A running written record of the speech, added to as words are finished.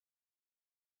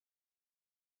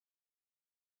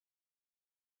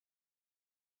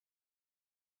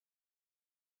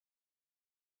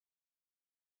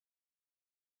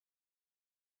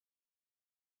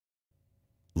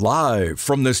Live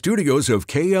from the studios of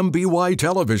KMBY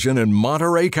Television in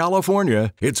Monterey,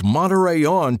 California, it's Monterey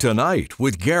On Tonight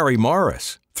with Gary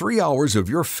Morris. 3 hours of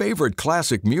your favorite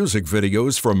classic music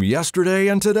videos from yesterday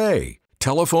and today,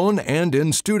 telephone and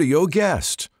in-studio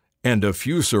guests, and a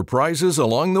few surprises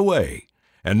along the way.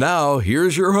 And now,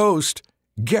 here's your host,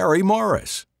 Gary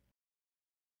Morris.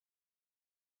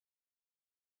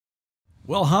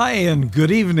 Well, hi and good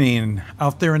evening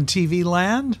out there in TV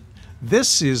land.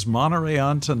 This is Monterey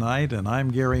On Tonight, and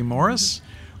I'm Gary Morris.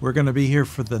 We're going to be here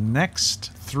for the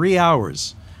next 3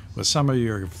 hours with some of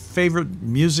your favorite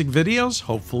music videos,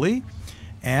 hopefully.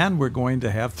 And we're going to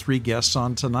have 3 guests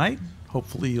on tonight.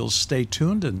 Hopefully you'll stay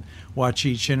tuned and watch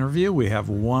each interview. We have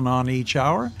one on each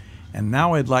hour. And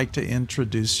now I'd like to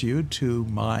introduce you to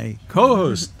my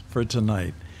co-host for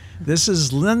tonight. This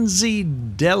is Lindsay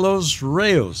De Los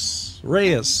Reyes.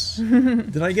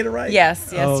 Did I get it right?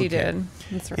 Yes, okay. You did.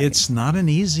 That's right. It's not an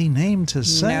easy name to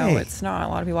say. No, it's not. A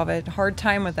lot of people have a hard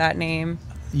time with that name.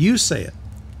 You say it.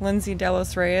 Lindsay De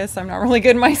Los Reyes. I'm not really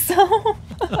good myself.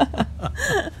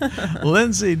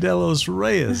 Lindsay De Los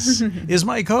Reyes is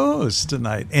my co-host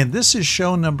tonight. And this is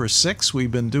show number 6.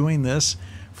 We've been doing this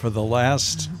for the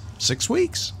last 6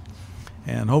 weeks.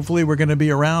 And hopefully we're going to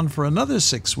be around for another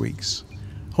 6 weeks.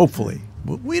 Hopefully.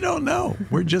 We don't know.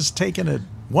 We're just taking it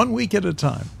 1 week at a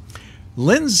time.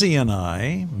 Lindsay and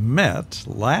I met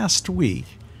last week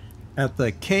at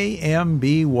the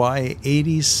KMBY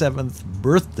 87th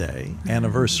birthday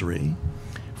anniversary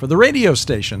for the radio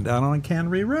station down on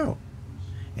Cannery Row.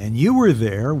 And you were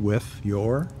there with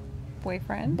your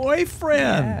boyfriend.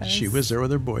 Yes. She was there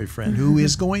with her boyfriend, who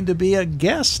is going to be a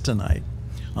guest tonight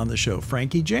on the show,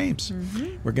 Frankie James.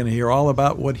 We're going to hear all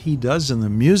about what he does in the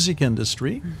music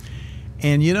industry.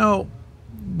 And you know,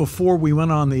 before we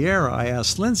went on the air, I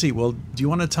asked Lindsay, well, do you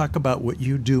want to talk about what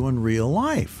you do in real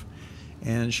life?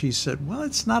 And she said, well,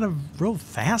 it's not a real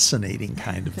fascinating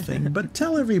kind of thing, but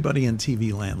tell everybody in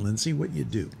TV land, Lindsay, what you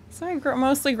do. So I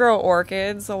mostly grow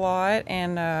orchids a lot,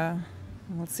 and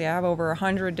let's see, I have over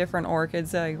 100 different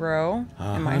orchids that I grow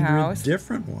in my house. 100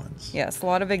 different ones. Yes, a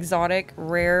lot of exotic,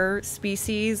 rare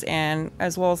species, and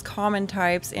as well as common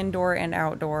types, indoor and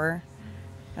outdoor.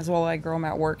 As well, I grow them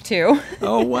at work too.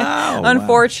 Oh, wow.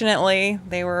 Unfortunately,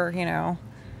 they were,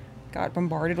 got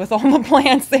bombarded with all the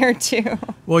plants there too.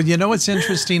 Well, you know what's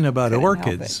interesting about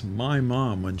orchids? My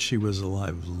mom, when she was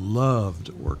alive,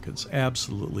 loved orchids,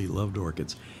 absolutely loved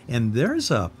orchids. And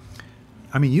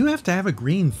you have to have a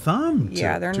green thumb.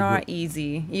 They're not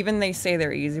easy. Even they say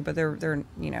they're easy, but they're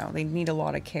they need a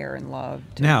lot of care and love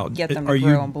to get them to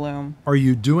grow and bloom. Are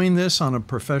you doing this on a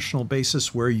professional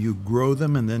basis where you grow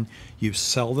them and then you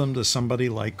sell them to somebody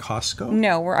like Costco?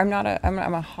 No, I'm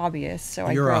a hobbyist. So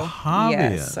You're a hobbyist.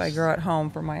 Yes, so I grow at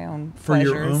home for my own For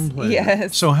pleasures. your own pleasure.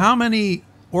 Yes. So how many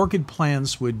orchid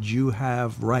plants would you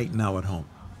have right now at home?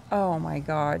 Oh my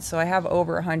God! So I have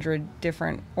over 100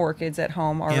 different orchids at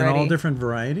home already. And all different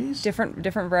varieties? Different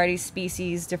varieties,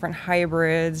 species, different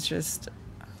hybrids, just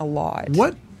a lot.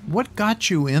 What got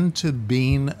you into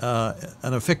being an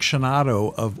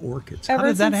aficionado of orchids? How Ever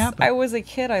did that since happen? I was a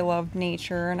kid, I loved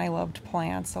nature and I loved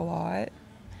plants a lot.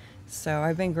 So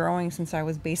I've been growing since I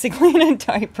was basically in a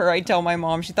diaper. I tell my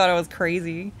mom, she thought I was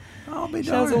crazy. I'll be darned.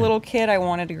 When I was a little kid, I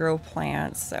wanted to grow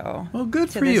plants. So well, good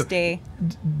to for you. this day.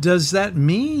 Does that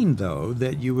mean, though,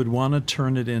 that you would want to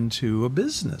turn it into a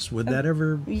business? Would that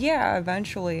ever? Yeah,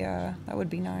 eventually. That would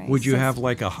be nice. Would you have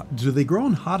like do they grow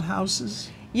in houses?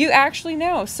 You actually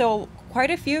know. So quite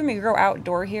a few of them grow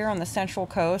outdoor here on the Central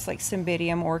Coast, like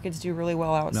Cymbidium orchids do really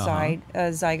well outside.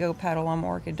 Zygopetalum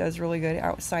orchid does really good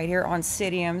outside here.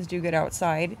 Oncidiums do good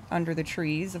outside under the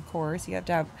trees, of course. You have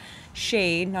to have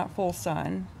shade, not full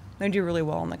sun. They do really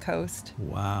well on the coast.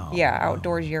 Wow. Yeah,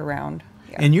 outdoors year round.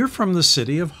 Yeah. And you're from the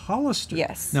city of Hollister.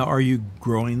 Yes. Now, are you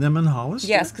growing them in Hollister?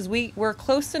 Yes, because we're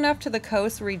close enough to the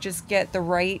coast where we just get the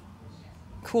right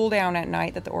cool down at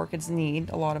night that the orchids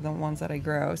need, a lot of the ones that I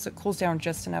grow. So it cools down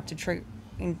just enough to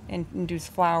induce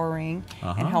flowering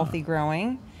and healthy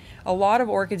growing. A lot of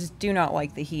orchids do not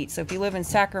like the heat. So if you live in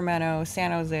Sacramento,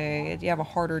 San Jose, you have a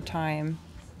harder time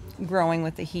growing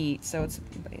with the heat. So it's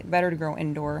better to grow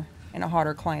indoor in a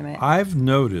hotter climate. I've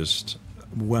noticed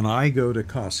when I go to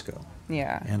Costco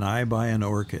Yeah. and I buy an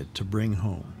orchid to bring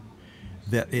home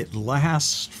that it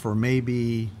lasts for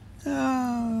maybe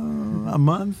a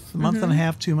month and a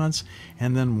half, 2 months,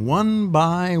 and then one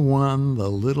by one the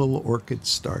little orchids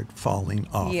start falling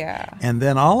off. Yeah. And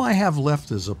then all I have left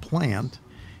is a plant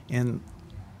and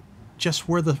just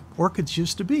where the orchids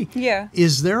used to be. Yeah.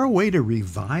 Is there a way to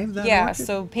revive that Yeah, orchid?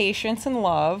 so patience and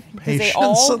love.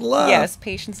 Patience and love. Yes,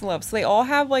 patience and love. So they all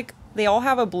have like they all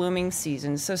have a blooming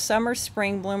season. So some are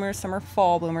spring bloomers, some are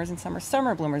fall bloomers, and some are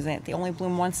summer bloomers. And they only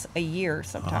bloom once a year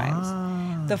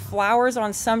sometimes. The flowers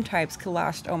on some types could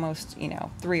last almost,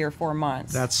 3 or 4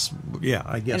 months. That's, yeah,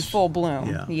 I guess. In full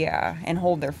bloom. Yeah. And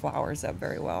hold their flowers up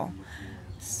very well.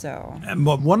 So.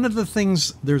 But one of the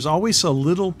things, there's always a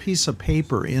little piece of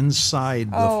paper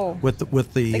inside with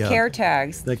the care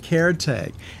tags. The care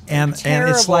tag, and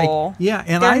terrible. It's like,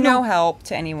 and they're no help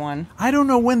to anyone. I don't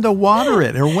know when to water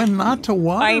it or when not to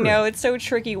water. I know it's so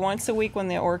tricky. Once a week when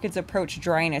the orchids approach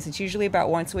dryness, it's usually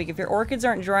about once a week. If your orchids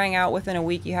aren't drying out within a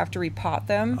week, you have to repot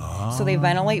them so they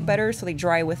ventilate better, so they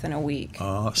dry within a week.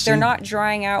 If they're not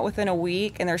drying out within a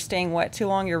week and they're staying wet too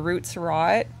long, your roots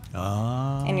rot.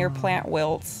 And your plant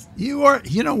wilts. You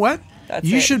know what?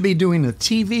 You should be doing a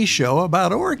TV show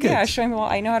about orchids. Yeah, showing people.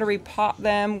 I know how to repot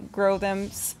them, grow them,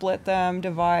 split them,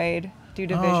 divide, do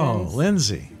divisions. Oh,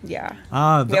 Lindsay. Yeah.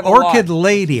 The Orchid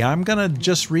Lady. I'm going to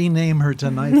just rename her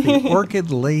tonight the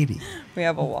Orchid Lady. We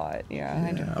have a lot.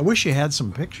 Yeah. I wish you had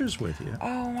some pictures with you.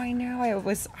 Oh, I know.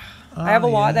 I have a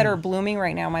lot that are blooming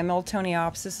right now. My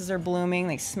Miltoniopsises are blooming.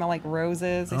 They smell like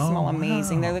roses. They smell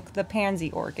amazing. Wow. They're the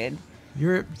pansy orchid.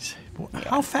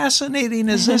 How fascinating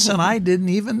is this? And I didn't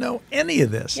even know any of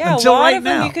this until right now. Yeah, a lot of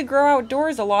them you could grow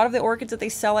outdoors. A lot of the orchids that they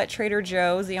sell at Trader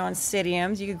Joe's, the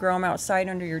oncidiums, you could grow them outside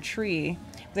under your tree.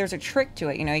 There's a trick to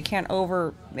it. You can't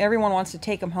everyone wants to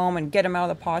take them home and get them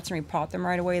out of the pots and repot them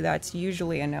right away. That's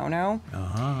usually a no-no.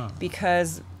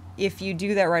 Because if you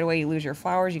do that right away, you lose your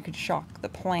flowers. You could shock the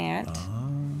plant.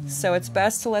 So it's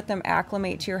best to let them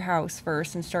acclimate to your house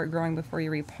first and start growing before you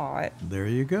repot. There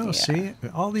you go. See,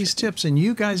 all these tips. And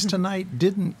you guys tonight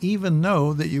didn't even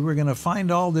know that you were going to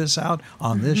find all this out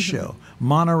on this show,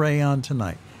 Monterey on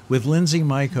Tonight, with Lindsay,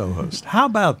 my co-host. How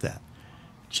about that?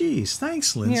 Geez,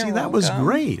 thanks, Lindsay. You're that was welcome.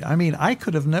 great. I mean, I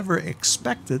could have never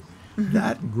expected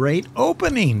that great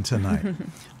opening tonight.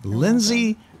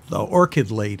 Lindsay, the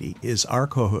Orchid Lady, is our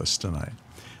co-host tonight.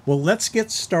 Well, let's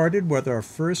get started with our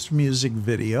first music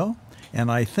video.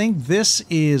 And I think this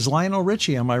is Lionel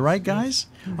Richie. Am I right, guys?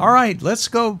 All right, let's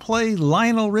go play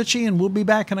Lionel Richie, and we'll be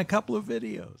back in a couple of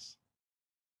videos.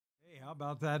 Hey, how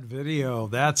about that video?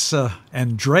 That's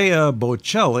Andrea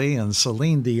Bocelli and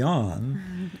Celine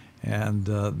Dion.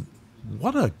 And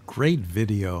what a great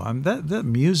video. That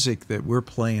music that we're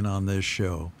playing on this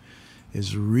show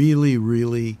is really,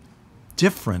 really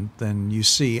different than you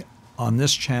see on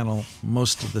this channel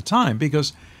most of the time,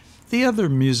 because the other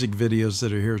music videos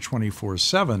that are here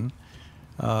 24/7,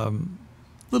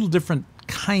 little different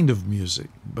kind of music.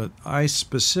 But I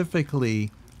specifically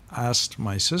asked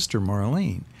my sister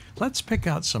Marlene, let's pick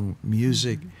out some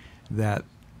music that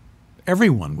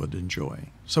everyone would enjoy.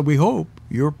 So we hope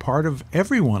you're part of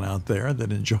everyone out there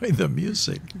that enjoy the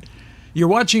music. You're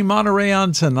watching Monterey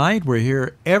on Tonight. We're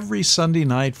here every Sunday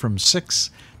night from 6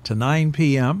 to 9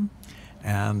 p.m.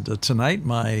 And tonight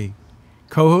my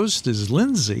co-host is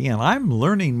Lindsay, and I'm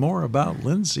learning more about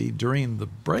Lindsay during the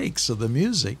breaks of the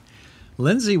music.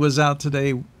 Lindsay was out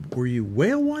today. Were you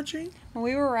whale watching?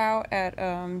 We were out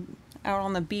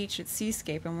on the beach at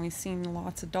Seascape, and we've seen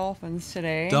lots of dolphins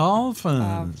today.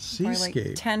 Dolphins, Seascape.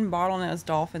 Like 10 bottlenose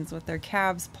dolphins with their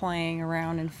calves playing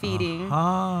around and feeding.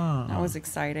 That was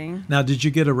exciting. Now, did you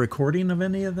get a recording of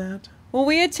any of that? Well,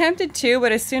 we attempted to,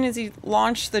 but as soon as he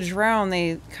launched the drone,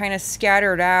 they kind of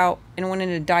scattered out and went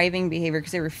into diving behavior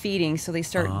because they were feeding. So they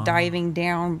start diving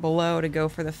down below to go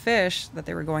for the fish that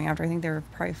they were going after. I think there were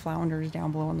probably flounders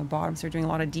down below on the bottom. So they're doing a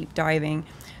lot of deep diving.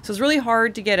 So it's really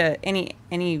hard to get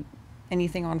anything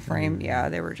on frame. Yeah,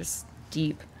 they were just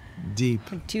deep.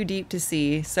 Like, too deep to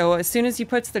see. So as soon as he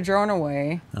puts the drone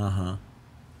away.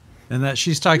 And that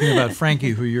she's talking about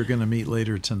Frankie, who you're going to meet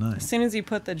later tonight. As soon as he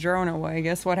put the drone away,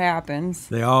 guess what happens?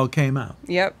 They all came out.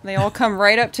 Yep, they all come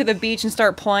right up to the beach and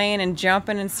start playing and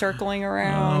jumping and circling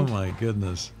around. Oh my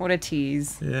goodness. What a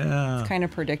tease. Yeah. It's kind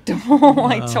of predictable.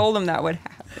 I told them that would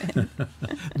happen.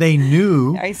 They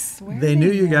knew. I swear. They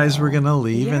knew you guys were going to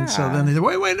leave. Yeah. And so then they said,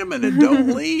 wait a minute,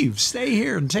 don't leave. Stay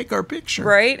here and take our picture.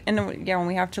 Right? And yeah, when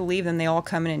we have to leave, then they all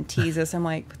come in and tease us. I'm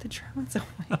like, put the drones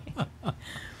away.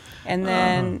 And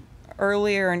then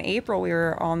earlier in April, we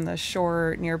were on the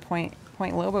shore near Point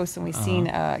Lobos, and we seen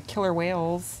killer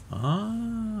whales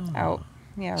out.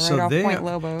 Yeah, right off Point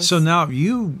Lobos. So now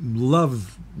you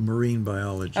love marine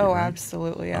biology. Oh, right?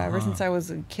 absolutely. Yeah. Ever since I was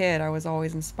a kid, I was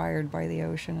always inspired by the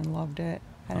ocean and loved it.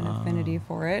 Had an affinity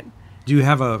for it. Do you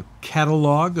have a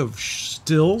catalog of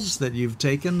stills that you've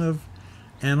taken of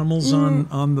animals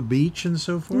on the beach and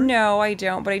so forth? No, I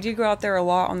don't. But I do go out there a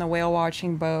lot on the whale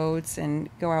watching boats and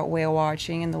go out whale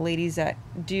watching. And the ladies that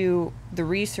do the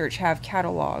research have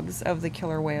catalogs of the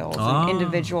killer whales and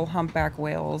individual humpback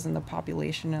whales and the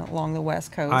population along the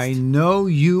west coast. I know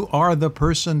you are the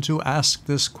person to ask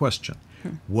this question.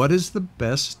 What is the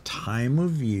best time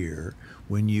of year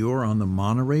when you are on the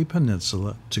Monterey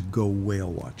Peninsula to go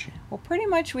whale watching? Well, pretty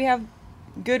much we have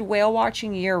good whale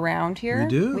watching year round here. We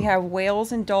do. We have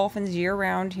whales and dolphins year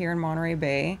round here in Monterey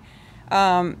Bay.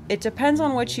 It depends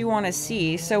on what you want to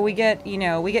see. So we get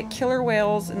killer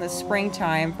whales in the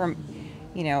springtime from,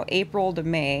 April to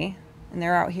May, and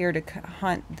they're out here to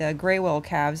hunt the gray whale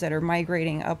calves that are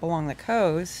migrating up along the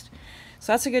coast.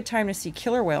 So that's a good time to see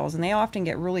killer whales, and they often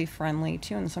get really friendly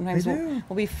too. And sometimes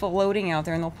we'll be floating out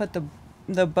there, and they'll put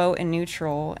the boat in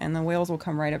neutral, and the whales will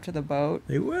come right up to the boat.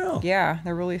 They will. Yeah,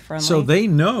 they're really friendly. So they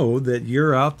know that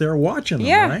you're out there watching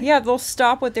them, right? Yeah, they'll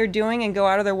stop what they're doing and go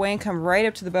out of their way and come right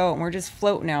up to the boat, and we're just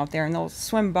floating out there, and they'll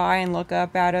swim by and look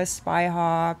up at us, spy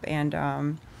hop,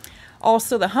 and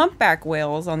also the humpback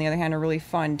whales, on the other hand, are really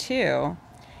fun too.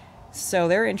 So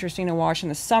they're interesting to watch in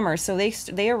the summer. So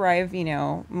they arrive,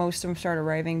 most of them start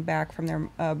arriving back from their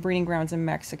breeding grounds in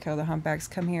Mexico. The humpbacks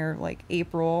come here like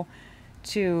April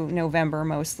to November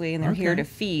mostly, and they're here to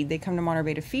feed. They come to Monterey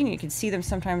Bay to feed, and you can see them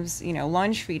sometimes,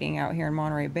 lunge feeding out here in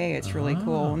Monterey Bay. It's really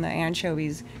cool when the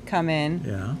anchovies come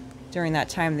in during that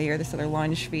time of the year. So they're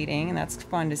lunge feeding, and that's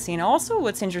fun to see. And also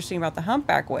what's interesting about the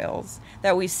humpback whales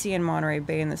that we see in Monterey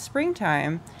Bay in the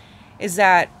springtime is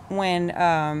that when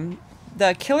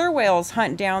the killer whales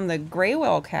hunt down the gray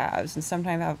whale calves, and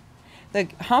sometimes the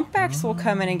humpbacks will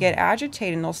come in and get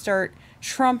agitated, and they'll start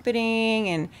trumpeting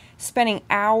and spending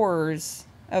hours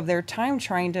of their time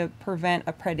trying to prevent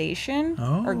a predation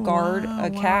or guard a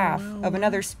calf of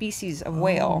another species of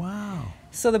whale. Wow.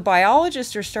 So the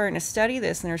biologists are starting to study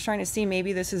this, and they're trying to see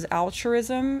maybe this is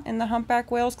altruism in the humpback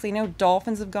whales, because they know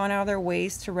dolphins have gone out of their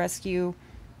ways to rescue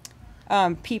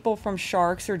people from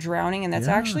sharks or drowning, and that's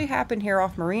actually happened here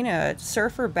off Marina. A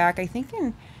surfer back, I think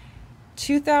in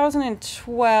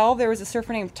 2012, there was a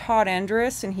surfer named Todd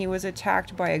Endress, and he was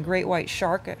attacked by a great white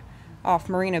shark off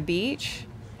Marina Beach.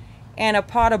 And a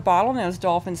pod of bottlenose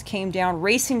dolphins came down,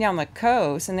 racing down the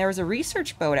coast, and there was a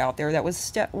research boat out there that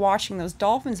was watching those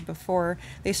dolphins before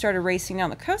they started racing down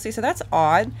the coast. They said, that's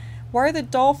odd. Why are the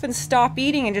dolphins stop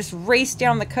eating and just race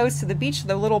down the coast to the beach?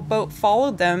 The little boat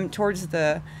followed them towards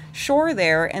the shore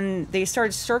there, and they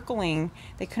started circling.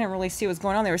 They couldn't really see what was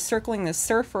going on. They were circling the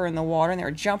surfer in the water, and they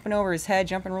were jumping over his head,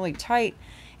 jumping really tight.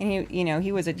 And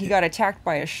he got attacked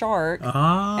by a shark.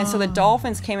 And so the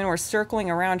dolphins came in and were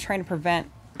circling around trying to prevent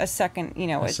a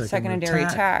secondary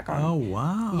attack on. Oh,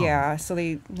 wow. Yeah, so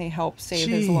they helped save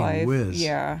his life. Whiz.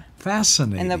 Yeah.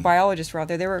 Fascinating. And the biologists were out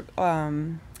there. They were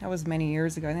that was many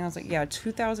years ago. I think it was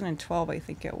 2012, I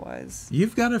think it was.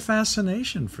 You've got a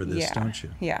fascination for this, don't you?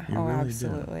 Yeah. You really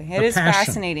absolutely. do. It is passion.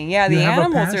 fascinating. Yeah, You the have a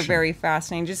animals are passion. very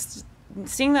fascinating. Just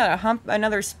seeing that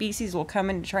another species will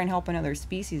come in to try and help another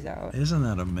species out. Isn't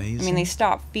that amazing? I mean, they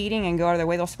stop feeding and go out of their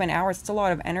way. They'll spend hours. It's a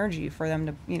lot of energy for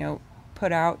them to,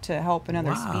 put out to help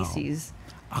another species.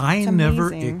 I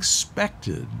never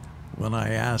expected, when I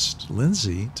asked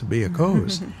Lindsay to be a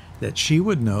co-host, that she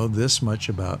would know this much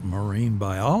about marine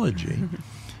biology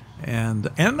and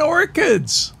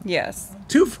orchids. Yes.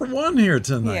 2 for 1 here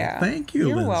tonight. Yeah. Thank you,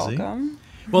 You're Lindsay. welcome.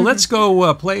 Well, let's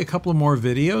go play a couple of more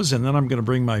videos, and then I'm going to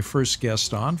bring my first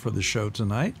guest on for the show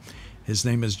tonight. His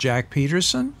name is Jack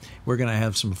Peterson. We're going to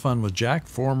have some fun with Jack,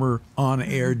 former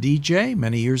on-air DJ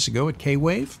many years ago at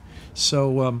K-Wave.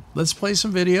 So let's play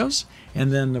some videos,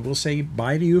 and then we'll say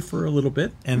bye to you for a little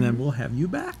bit, and then we'll have you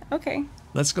back. Okay.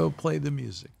 Let's go play the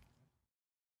music.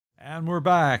 And we're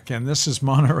back, and this is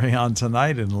Monterey on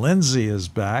Tonight, and Lindsay is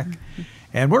back.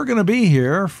 And we're going to be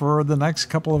here for the next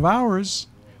couple of hours.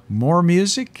 More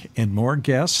music and more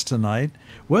guests tonight.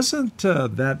 Wasn't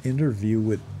that interview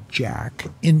with Jack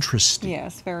interesting?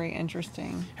 Yes, very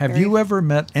interesting. Have you ever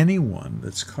met anyone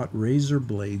that's caught razor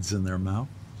blades in their mouth?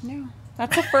 No.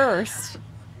 That's a first.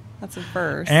 That's a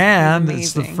first. And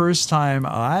it's the first time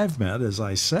I've met, as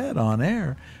I said on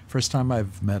air, first time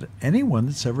I've met anyone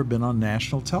that's ever been on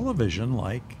national television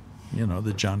like,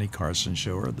 the Johnny Carson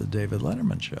show or the David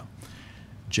Letterman show.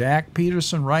 Jack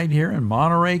Peterson right here in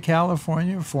Monterey,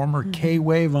 California, former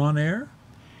K-Wave on air,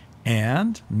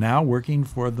 and now working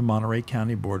for the Monterey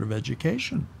County Board of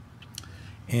Education.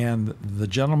 And the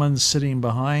gentleman sitting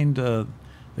behind the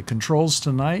controls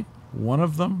tonight, one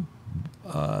of them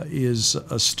is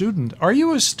a student. Are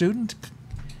you a student?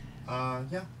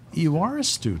 Yeah. You are a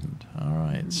student. All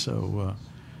right. So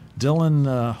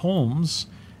Dylan Holmes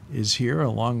is here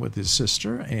along with his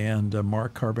sister, and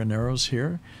Mark Carbonero's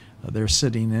here. They're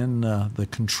sitting in the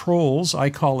controls. I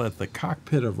call it the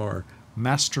cockpit of our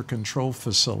master control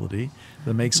facility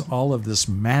that makes all of this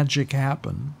magic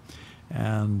happen.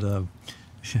 And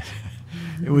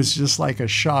it was just like a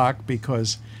shock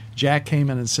because Jack came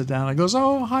in and sat down and goes,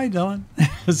 "Oh, hi, Dylan."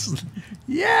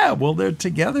 Yeah, well, they're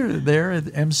together there at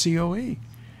MCOE.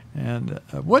 And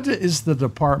what is the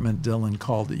department, Dylan,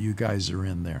 called that you guys are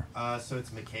in there? So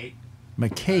it's McCate.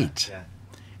 McCate. Yeah.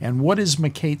 And what does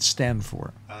McCate stand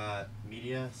for?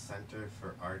 Media Center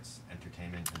for Arts,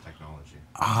 Entertainment, and Technology.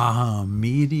 Ah,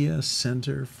 Media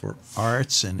Center for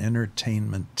Arts and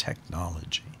Entertainment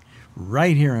Technology.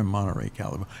 Right here in Monterey,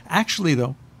 California. Actually,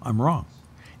 though, I'm wrong.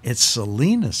 It's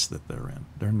Salinas that they're in.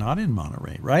 They're not in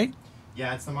Monterey, right?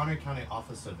 Yeah, it's the Monterey County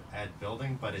Office of Ed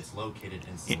building, but it's located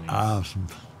in Salinas.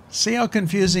 See how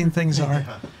confusing things are?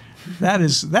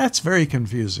 That's very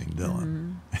confusing,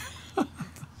 Dylan.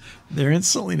 They're in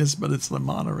Salinas, but it's the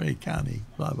Monterey County,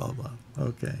 blah, blah, blah.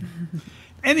 Okay.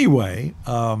 Anyway,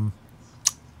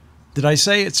 did I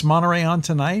say it's Monterey on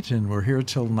tonight? And we're here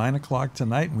till 9 o'clock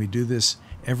tonight, and we do this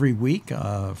every week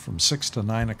from 6 to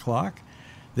 9 o'clock.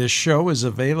 This show is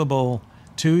available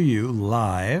to you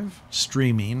live,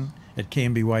 streaming at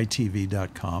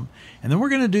kmbytv.com. And then we're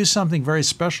going to do something very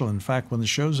special. In fact, when the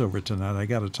show's over tonight, I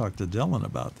got to talk to Dylan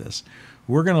about this.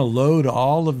 We're going to load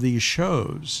all of these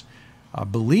shows. I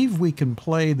believe we can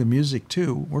play the music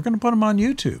too. We're going to put them on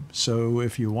YouTube. So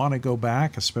if you want to go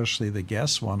back, especially the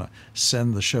guests want to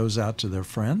send the shows out to their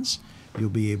friends, you'll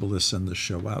be able to send the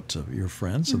show out to your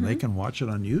friends and they can watch it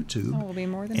on YouTube we'll be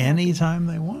more than anytime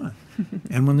they want.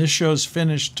 And when this show's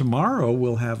finished tomorrow,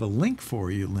 we'll have a link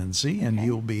for you, Lindsay, and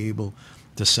you'll be able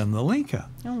to send the link out.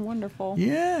 Oh, wonderful.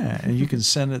 Yeah, and you can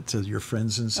send it to your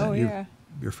friends and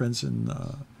your friends and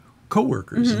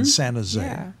coworkers in San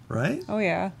Jose, right? Oh,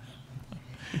 yeah.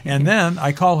 And then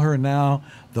I call her now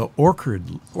the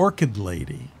orchid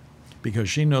lady because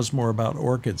she knows more about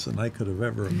orchids than I could have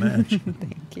ever imagined.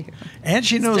 Thank you. And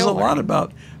she knows a lot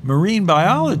about marine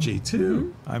biology,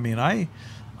 too. I mean, I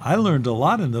learned a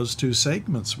lot in those 2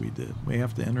 segments we did. We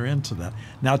have to enter into that.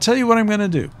 Now, I'll tell you what I'm going to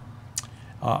do.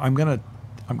 I'm going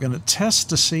to test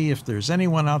to see if there's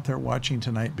anyone out there watching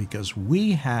tonight because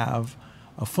we have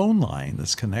a phone line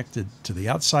that's connected to the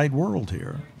outside world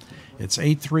here. It's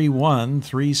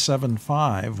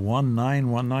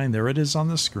 831-375-1919. There it is on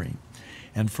the screen.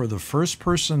 And for the first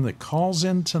person that calls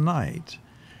in tonight,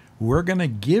 we're going to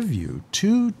give you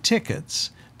 2 tickets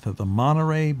to the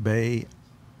Monterey Bay.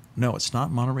 No, it's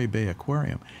not Monterey Bay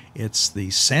Aquarium. It's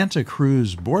the Santa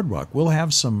Cruz Boardwalk. We'll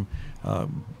have some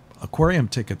aquarium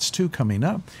tickets too coming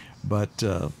up, but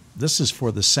this is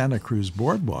for the Santa Cruz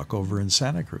Boardwalk over in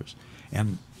Santa Cruz.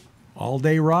 And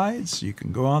all-day rides, you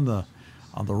can go on the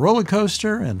roller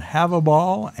coaster and have a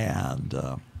ball and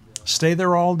stay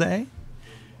there all day.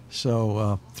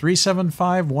 So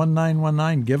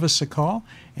 375-1919, give us a call.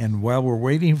 And while we're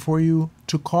waiting for you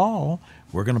to call,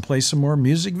 we're going to play some more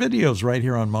music videos right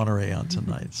here on Monterey on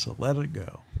tonight. So let it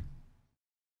go.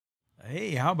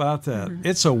 Hey, how about that?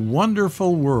 It's a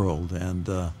wonderful world. And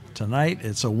tonight,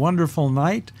 it's a wonderful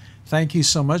night. Thank you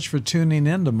so much for tuning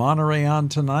in to Monterey on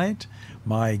tonight.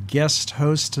 My guest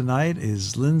host tonight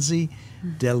is Lindsay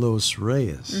De Los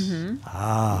Reyes.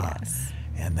 Yes.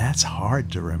 And that's hard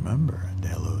to remember,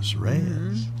 De Los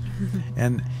Reyes.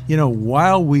 And, you know,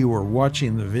 while we were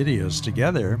watching the videos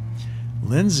together,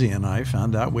 Lindsay and I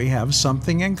found out we have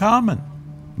something in common.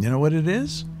 You know what it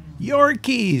is?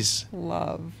 Yorkies.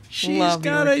 She's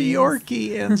got a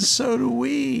Yorkie, and so do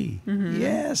we.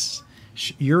 Yes.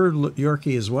 Your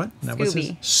Yorkie is what?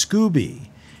 Scooby. Scooby.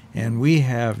 And we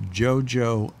have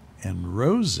JoJo and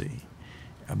Rosie.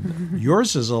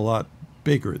 Yours is a lot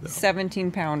bigger, though.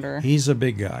 17-pounder. He's a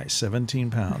big guy,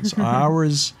 17 pounds.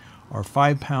 Ours are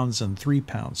 5 pounds and 3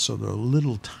 pounds, so they're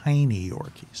little tiny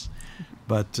Yorkies.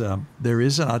 But there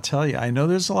isn't, I'll tell you, I know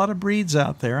there's a lot of breeds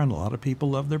out there, and a lot of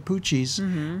people love their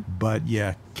poochies, but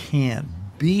you can't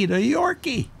beat a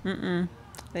Yorkie.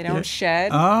 They don't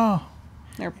shed. Oh.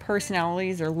 Their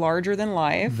personalities are larger than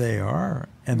life. They are,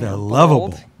 and they're lovable.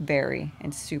 Bold, very,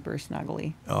 and super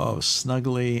snuggly. Oh,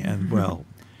 snuggly, and well,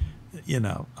 you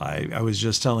know, I was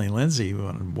just telling Lindsay,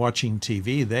 when I'm watching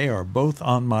TV, they are both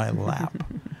on my lap.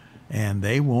 And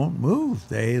they won't move.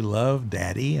 They love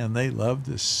Daddy, and they love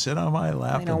to sit on my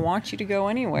lap. They don't want you to go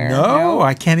anywhere. No,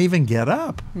 I can't even get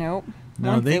up. Nope.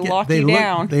 No, Once they lock you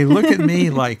down. They look at me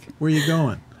like, where are you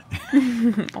going?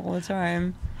 All the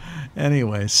time.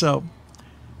 Anyway, so,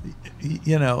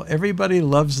 you know, everybody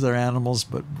loves their animals,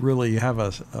 but really you have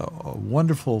a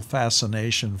wonderful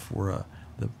fascination for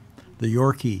the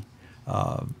Yorkie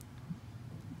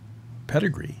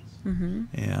pedigree.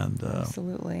 And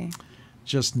Absolutely.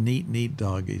 just neat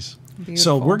doggies. Beautiful.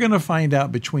 So we're going to find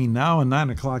out between now and 9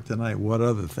 o'clock tonight what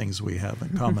other things we have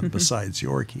in common besides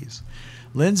Yorkies.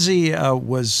 Lindsay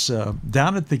was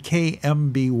down at the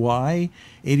KMBY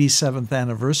 87th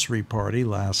anniversary party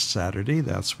last Saturday.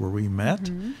 That's where we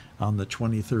met on the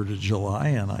 23rd of July.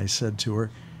 And I said to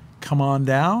her, come on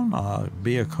down,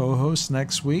 be a co-host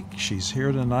next week. She's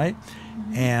here tonight.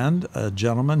 And a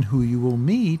gentleman who you will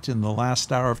meet in the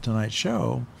last hour of tonight's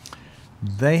show,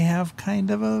 they have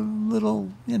kind of a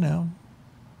little,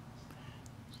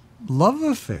 love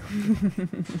affair.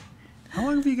 How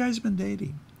long have you guys been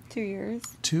dating? 2 years.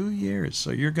 2 years.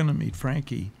 So you're going to meet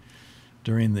Frankie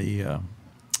during the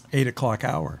 8 o'clock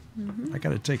hour. I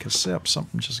got to take a sip.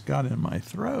 Something just got in my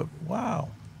throat. Wow.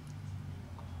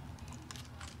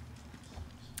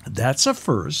 That's a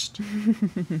first.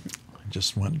 I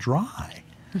just went dry.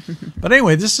 But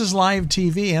anyway, this is live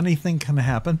TV. Anything can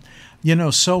happen.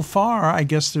 So far, I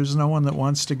guess there's no one that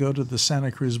wants to go to the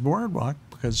Santa Cruz Boardwalk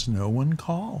because no one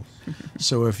called.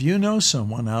 So if you know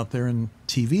someone out there in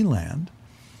TV land,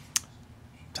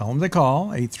 tell them to call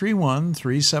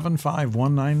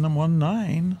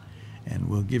 831-375-1919, and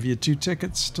we'll give you 2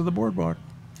 tickets to the boardwalk.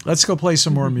 Let's go play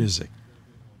some more music.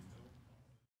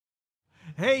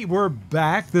 Hey, we're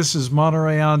back. This is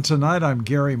Monterey on Tonight. I'm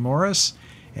Gary Morris,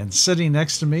 and sitting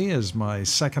next to me is my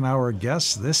second hour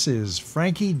guest. This is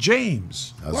Frankie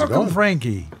James. How's it Welcome, going?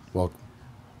 Frankie. Well,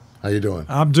 how you doing?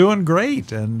 I'm doing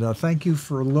great, and thank you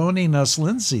for loaning us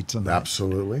Lindsay tonight.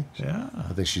 Absolutely. Yeah.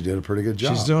 I think she did a pretty good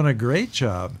job. She's doing a great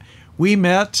job. We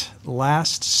met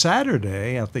last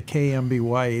Saturday at the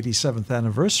KMBY 87th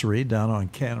anniversary down on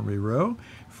Cannery Row.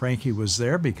 Frankie was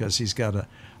there because he's got a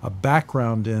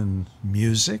background in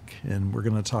music, and we're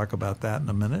going to talk about that in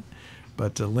a minute.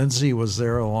 But Lindsay was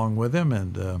there along with him,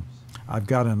 and I've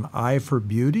got an eye for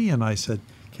beauty, and I said,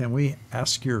 can we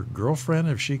ask your girlfriend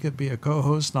if she could be a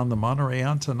co-host on the Monterey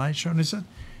on Tonight show? And he said,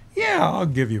 yeah, I'll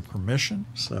give you permission.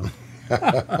 So...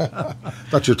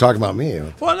 Thought you were talking about me.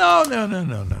 Well, no.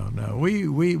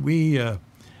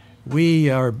 We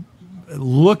are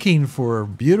looking for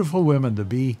beautiful women to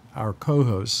be our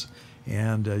co-hosts,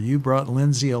 and you brought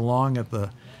Lindsay along at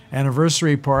the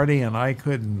anniversary party, and I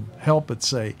couldn't help but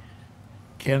say,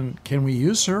 "Can we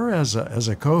use her as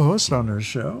a co-host on our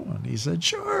show?" And he said,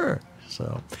 "Sure."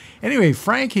 So, anyway,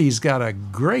 Frankie's got a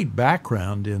great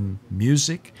background in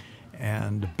music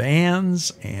and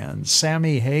bands and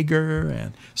Sammy Hagar.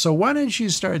 And so why don't you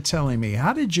start telling me,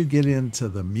 how did you get into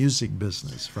the music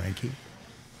business, Frankie?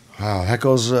 Wow, that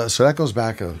goes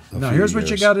back a Now, few here's what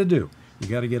you years. got to do. You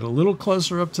got to get a little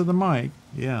closer up to the mic.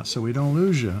 Yeah, so we don't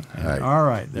lose you. And, all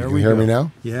right, there You we can go. hear me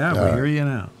now? Yeah, All we right. hear you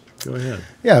now. Go ahead.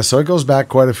 Yeah, so it goes back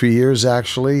quite a few years,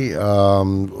 actually.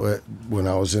 When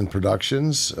I was in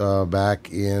productions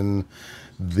back in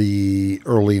the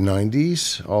early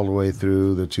 90s, all the way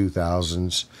through the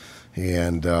 2000s.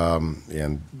 And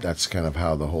that's kind of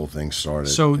how the whole thing started.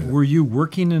 So were you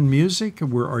working in music?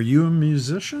 Are you a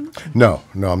musician? No,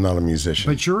 I'm not a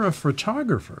musician. But you're a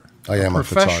photographer. I am a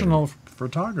professional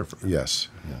photographer. Yes.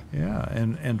 Yeah,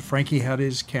 and Frankie had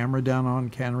his camera down on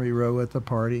Cannery Row at the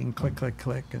party, and click,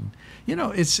 and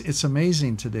it's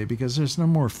amazing today because there's no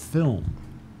more film.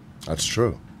 That's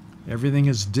true. Everything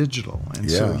is digital,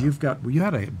 and so you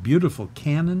had a beautiful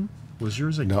Canon. Was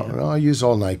yours a Canon? No, I use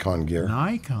all Nikon gear.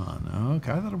 Nikon. Oh,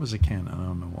 okay, I thought it was a Canon. I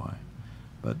don't know why,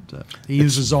 but he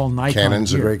uses all Nikon.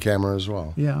 Canon's gear. a great camera as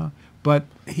well. Yeah, but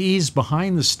he's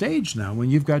behind the stage now.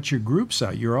 When you've got your groups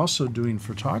out, you're also doing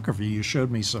photography. You showed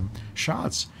me some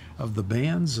shots of the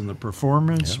bands and the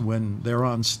performance. When they're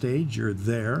on stage, you're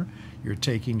there. You're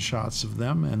taking shots of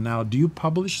them. And now, do you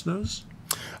publish those?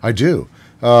 I do.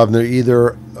 They're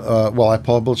either, I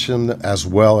publish them as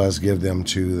well as give them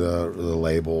to the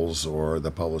labels or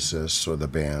the publicists or the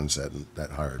bands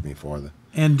that hired me for them.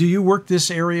 And do you work this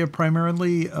area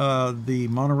primarily, the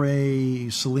Monterey,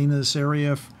 Salinas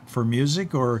area for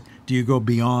music, or do you go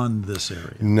beyond this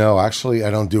area? No, actually,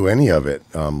 I don't do any of it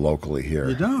locally here.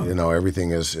 You don't?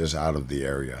 Everything is out of the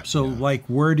area. So,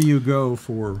 where do you go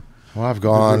for? Well, I've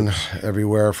gone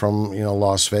everywhere from,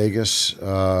 Las Vegas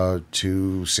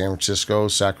to San Francisco,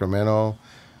 Sacramento,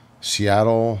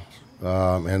 Seattle,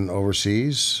 and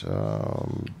overseas,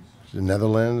 the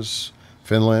Netherlands,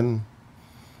 Finland,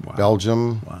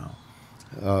 Belgium. Wow.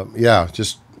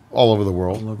 Just all over the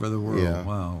world. All over the world. Yeah.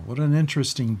 Wow. What an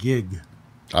interesting gig.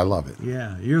 I love it.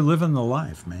 Yeah, you're living the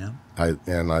life, man.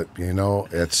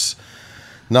 It's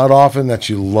not often that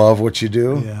you love what you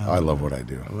do. Yeah. I love what I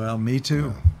do. Well, me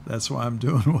too. Yeah. That's why I'm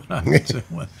doing what I'm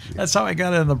doing. That's how I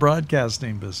got in the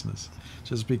broadcasting business,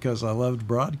 just because I loved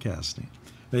broadcasting.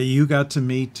 You got to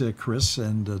meet Chris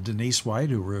and Denise White,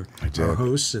 who were our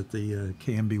hosts at the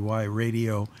KMBY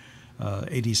Radio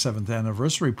 87th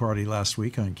anniversary party last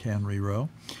week on Cannery Row.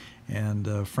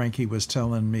 And Frankie was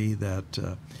telling me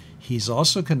that he's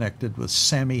also connected with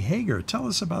Sammy Hagar. Tell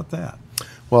us about that.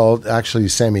 Well, actually,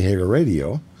 Sammy Hagar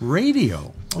Radio.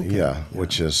 Radio? Okay. Yeah,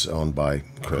 which is owned by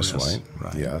Chris White.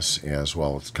 Right. Yes, as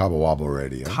well as Cabo Wabo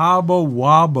Radio. Cabo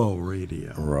Wabo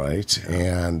Radio. Right,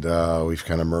 and we've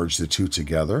kind of merged the two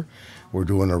together. We're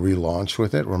doing a relaunch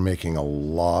with it. We're making a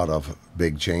lot of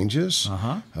big changes,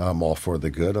 all for the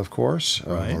good, of course.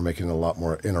 Right. We're making it a lot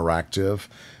more interactive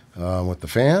with the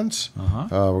fans. We're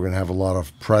going to have a lot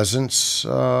of presence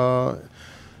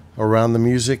around the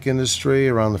music industry,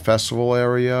 around the festival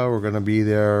area. We're going to be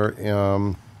there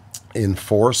in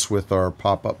force with our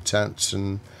pop-up tents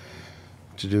and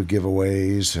to do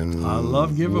giveaways and I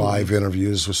love giveaways. Live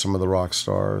interviews with some of the rock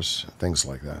stars, things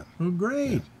like that. Oh,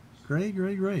 great. Great.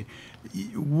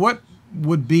 What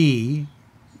would be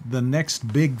the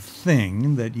next big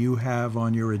thing that you have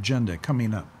on your agenda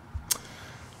coming up?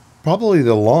 Probably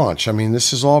the launch. I mean,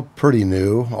 this is all pretty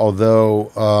new,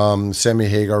 although Sammy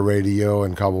Hagar Radio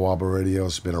and Cabo Wabo Radio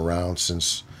has been around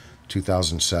since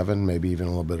 2007, maybe even a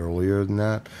little bit earlier than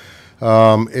that.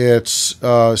 It's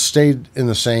stayed in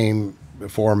the same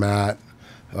format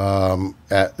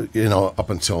up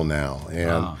until now,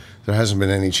 and there hasn't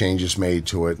been any changes made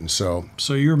to it. And so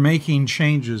you're making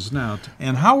changes now.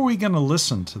 And how are we going to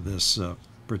listen to this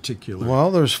particular? Well,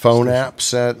 there's phone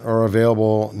apps that are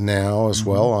available now as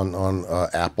well on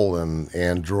Apple and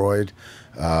Android.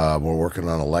 We're working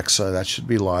on Alexa. That should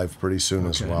be live pretty soon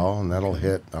as well, and that'll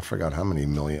hit, I forgot how many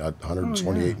million,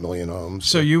 128 million homes.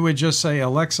 So you would just say,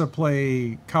 Alexa,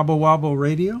 play Cabo Wabo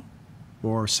Radio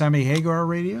or Sammy Hagar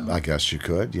Radio? I guess you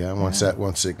could, once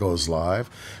it goes live.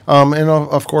 And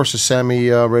of course, it's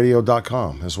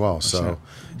SammyRadio.com as well. So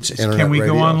can we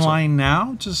go online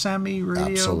now to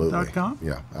SammyRadio.com? Absolutely.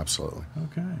 Yeah, absolutely.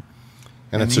 Okay.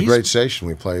 And it's a great station.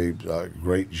 We play a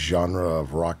great genre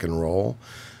of rock and roll.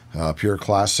 Pure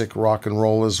classic rock and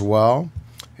roll as well,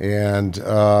 and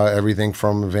everything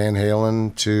from Van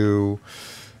Halen to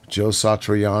Joe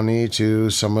Satriani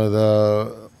to some of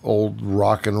the old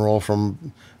rock and roll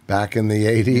from back in the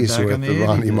 80s with the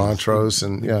Ronnie Montrose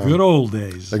and good old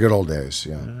days. The good old days,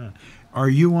 yeah. Are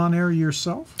you on air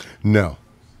yourself? No.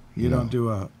 You don't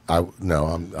do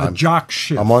I'm jock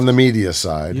shift. I'm on the media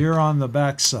side. You're on the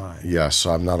back side. Yes, so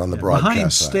I'm not on the broadcast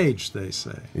behind side. stage, they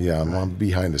say. Yeah, I'm a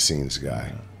behind the scenes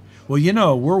guy.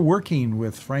 Well, we're working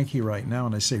with Frankie right now,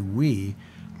 and I say we,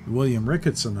 William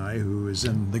Ricketts and I, who is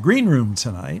in the green room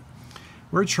tonight,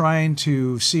 we're trying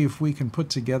to see if we can put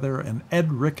together an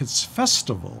Ed Ricketts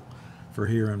Festival for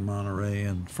here in Monterey,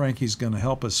 and Frankie's going to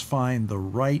help us find the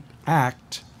right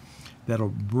act that'll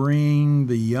bring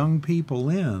the young people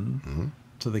in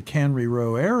to the Cannery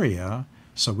Row area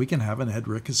so we can have an Ed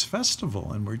Ricketts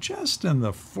Festival. And we're just in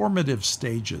the formative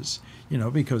stages,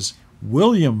 because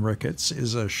William Ricketts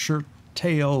is a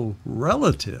shirt-tail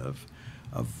relative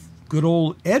of good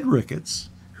old Ed Ricketts,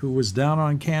 who was down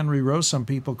on Cannery Row. Some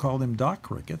people called him Doc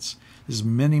Ricketts. This is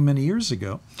many, many years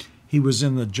ago. He was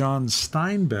in the John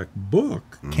Steinbeck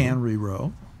book, Cannery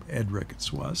Row, Ed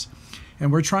Ricketts was.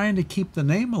 And we're trying to keep the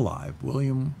name alive.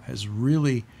 William has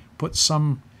really put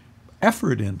some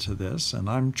effort into this, and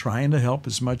I'm trying to help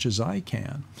as much as I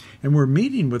can. And we're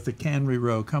meeting with the Cannery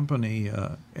Row company,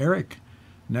 Eric,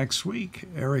 next week,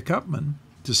 Eric Upman,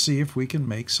 to see if we can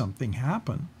make something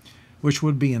happen, which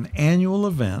would be an annual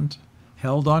event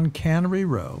held on Cannery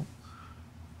Row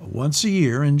once a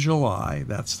year in July.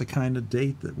 That's the kind of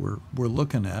date that we're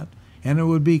looking at. And it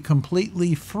would be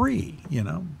completely free,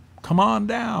 Come on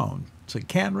down to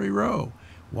Cannery Row.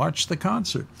 Watch the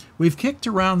concert. We've kicked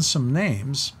around some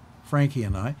names, Frankie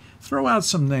and I. Throw out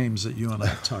some names that you and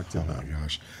I talked about. Oh, my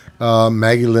gosh.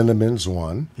 Maggie Lindemann's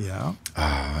one. Yeah.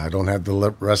 I don't have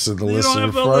the rest of the You list don't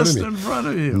have the list in front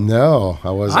of you. No,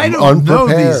 I'm don't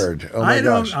unprepared.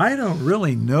 Know these, I don't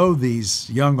really know these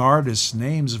young artists'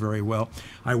 names very well.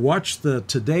 I watched the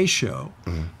Today Show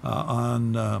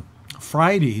on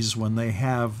Fridays when they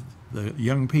have the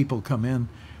young people come in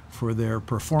for their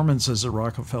performances at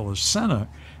Rockefeller Center,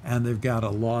 and they've got a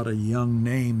lot of young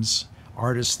names,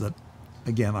 artists that,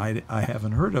 again, I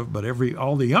haven't heard of, but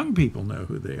all the young people know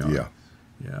who they are.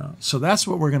 Yeah. So that's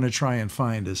what we're going to try and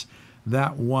find, is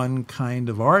that one kind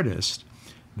of artist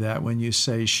that when you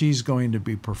say she's going to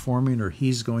be performing or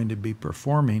he's going to be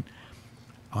performing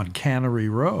on Cannery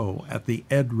Row at the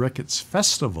Ed Ricketts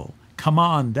Festival, come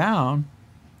on down,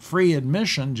 free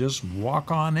admission, just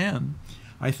walk on in.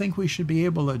 I think we should be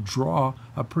able to draw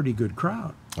a pretty good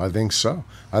crowd. I think so.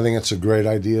 I think it's a great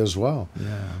idea as well.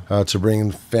 Yeah. To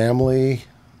bring family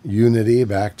unity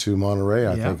back to Monterey,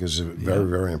 I Yeah. think is very,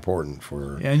 very important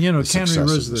for And, you know, the success Cannery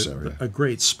Row of is this area. a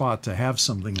great spot to have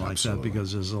something like Absolutely. that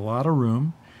because there's a lot of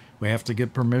room. We have to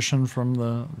get permission from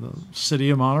the city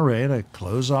of Monterey to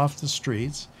close off the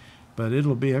streets, but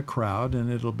it'll be a crowd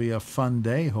and it'll be a fun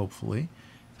day, hopefully,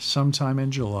 sometime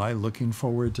in July. Looking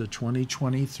forward to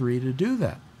 2023 to do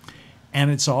that.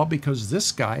 And it's all because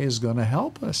this guy is going to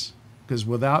help us, because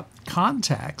without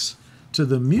contacts to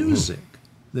the music,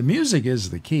 the music is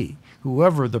the key.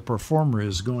 Whoever the performer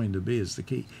is going to be is the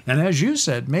key. And as you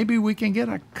said, maybe we can get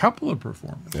a couple of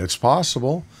performers. It's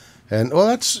possible. And, well,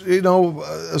 that's, you know,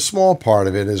 a small part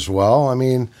of it as well. I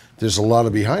mean, there's a lot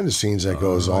of behind the scenes that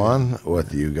goes on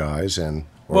with you guys and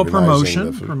Well,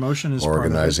 organizing promotion is part of it.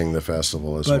 organizing the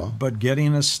festival as well. But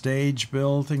getting a stage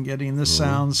built and getting the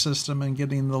sound system and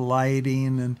getting the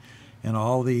lighting and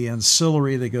all the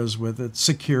ancillary that goes with it,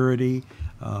 security,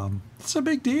 it's a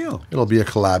big deal. It'll be a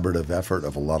collaborative effort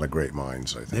of a lot of great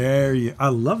minds, I think. I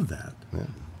love that. Yeah.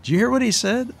 Did you hear what he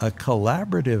said? A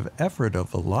collaborative effort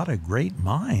of a lot of great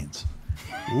minds.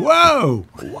 Whoa!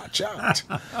 Watch out.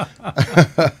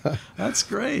 That's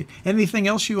great. Anything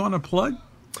else you want to plug?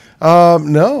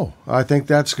 No, I think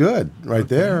that's good right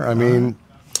there. I mean,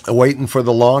 waiting for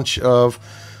the launch of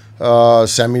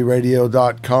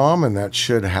semiradio.com, and that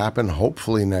should happen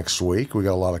hopefully next week. We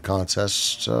got a lot of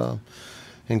contests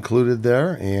included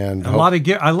there, and A lot of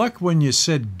I like when you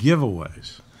said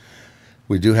giveaways.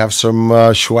 we do have some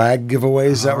swag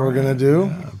giveaways that we're going to do.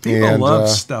 People and, love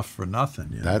stuff for nothing.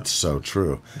 You know? That's so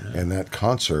true. And that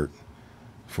concert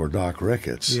for Doc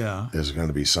Ricketts Yeah. is going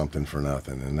to be something for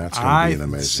nothing, and that's going to be an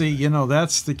amazing. See, you know,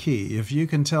 that's the key. If you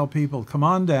can tell people, come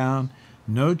on down,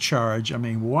 no charge. I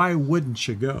mean, why wouldn't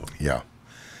you go? Yeah.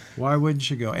 Why wouldn't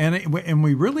you go? And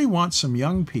we really want some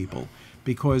young people,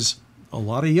 because a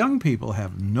lot of young people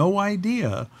have no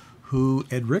idea who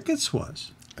Ed Ricketts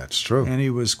was. That's true. And he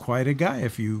was quite a guy.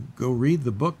 If you go read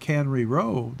the book Cannery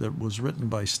Row that was written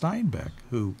by Steinbeck,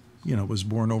 who, you know, was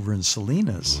born over in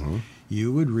Salinas,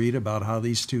 you would read about how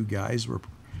these two guys were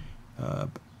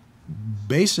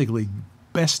basically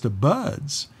best of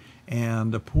buds.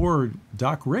 And the poor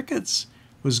Doc Ricketts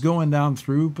was going down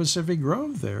through Pacific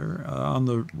Grove there on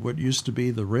the what used to be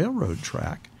the railroad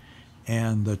track.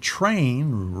 And the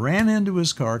train ran into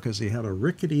his car because he had a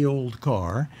rickety old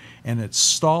car, and it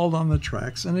stalled on the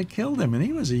tracks, and it killed him. And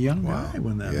he was a young guy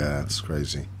when that Yeah, happened. it's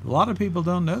crazy. A lot of people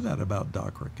don't know that about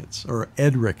Doc Ricketts, or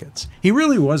Ed Ricketts. He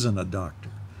really wasn't a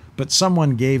doctor, but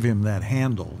someone gave him that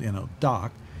handle, you know,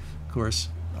 Doc. Of course,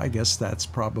 I guess that's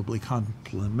probably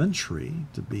complimentary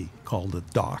to be called a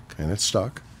doc. And it's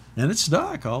stuck. And it's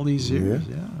Doc all these years.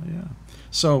 Yeah.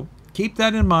 So keep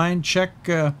that in mind. Check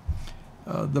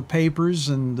the papers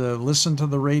and listen to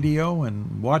the radio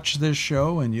and watch this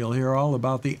show, and you'll hear all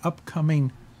about the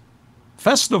upcoming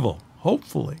festival,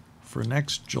 hopefully, for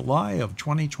next July of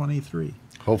 2023.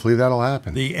 Hopefully that'll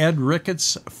happen. The Ed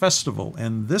Ricketts Festival.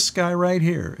 And this guy right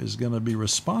here is going to be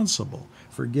responsible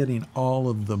for getting all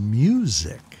of the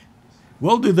music.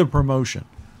 We'll do the promotion.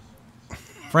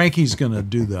 Frankie's going to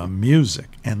do the music.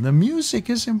 And the music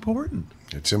is important.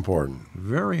 It's important.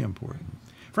 Very important.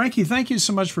 Frankie, thank you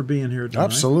so much for being here tonight.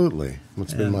 Absolutely.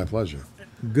 It's been my pleasure.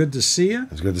 Good to see you.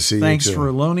 It's good to see Thanks you, too. for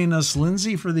loaning us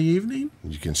Lindsay for the evening.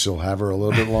 You can still have her a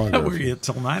little bit longer. We're here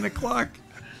till 9 o'clock.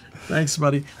 Thanks,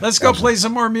 buddy. Let's go play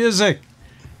some more music.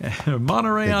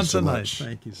 Monterey Thank on you so Tonight. much.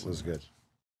 Thank you so It was much. good.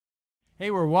 Hey,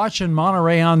 we're watching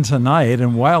Monterey on Tonight,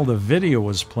 and while the video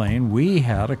was playing, we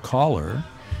had a caller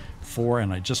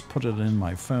and I just put it in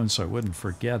my phone so I wouldn't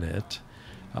forget it,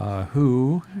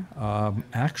 who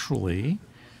actually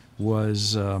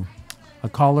was a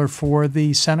caller for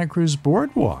the Santa Cruz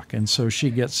Boardwalk. And so she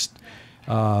gets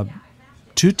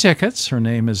 2 tickets. Her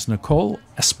name is Nicole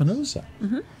Espinoza.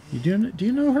 Mm-hmm. Do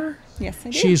you know her? Yes, I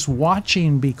do. She's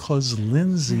watching because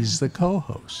Lindsay's the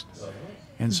co-host.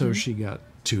 And so she got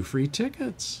 2 free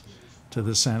tickets to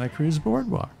the Santa Cruz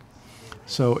Boardwalk.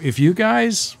 So if you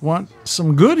guys want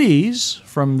some goodies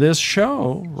from this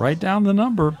show, write down the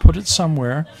number, put it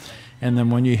somewhere, and then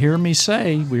when you hear me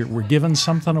say we're giving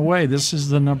something away, this is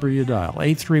the number you dial,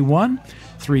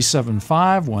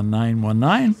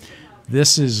 831-375-1919.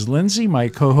 This is Lindsay, my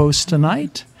co-host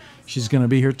tonight. She's going to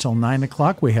be here till 9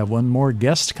 o'clock. We have one more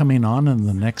guest coming on in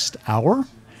the next hour.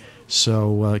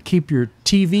 So keep your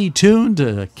TV tuned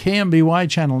to KMBY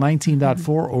channel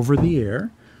 19.4 over the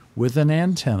air with an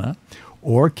antenna,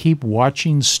 or keep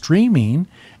watching streaming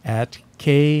at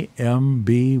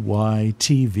kmbytv.com.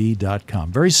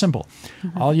 Very simple.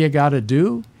 All you got to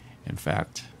do, in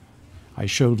fact, I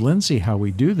showed Lindsay how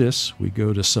we do this. We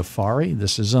go to Safari.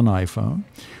 This is an iPhone.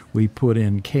 We put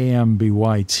in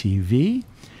KMBY TV,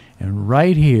 and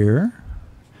right here,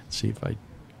 let's see if I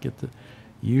get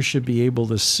you should be able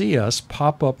to see us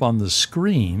pop up on the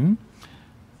screen.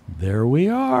 There we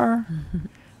are.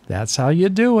 That's how you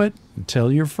do it. And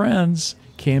tell your friends,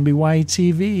 KMBY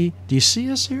TV. Do you see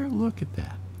us here? Look at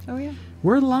that. Oh, yeah.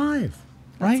 We're live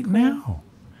right cool. now.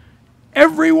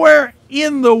 Everywhere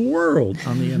in the world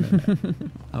on the internet.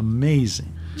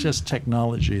 Amazing. Just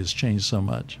technology has changed so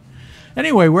much.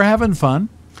 Anyway, we're having fun.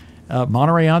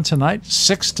 Monterey on Tonight,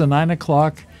 6 to 9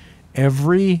 o'clock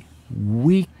every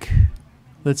week.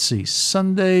 Let's see,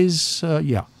 Sundays,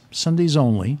 Sundays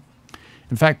only.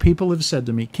 In fact, people have said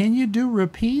to me, can you do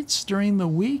repeats during the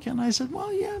week? And I said,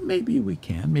 well, yeah, maybe we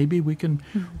can. Maybe we can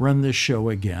run this show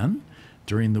again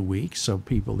during the week, so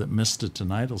people that missed it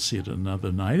tonight will see it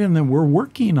another night. And then we're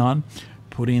working on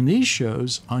putting these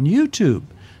shows on YouTube.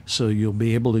 So you'll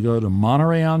be able to go to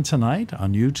Monterey on Tonight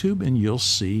on YouTube, and you'll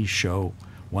see show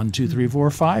 1, 2, 3,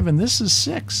 4, 5, and this is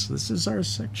 6. This is our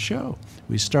 6th show.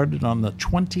 We started on the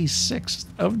 26th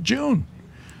of June.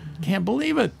 Can't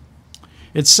believe it.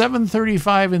 It's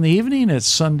 7:35 in the evening. It's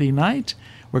Sunday night.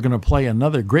 We're going to play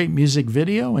another great music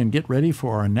video and get ready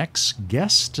for our next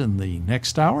guest in the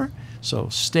next hour. So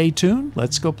stay tuned.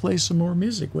 Let's go play some more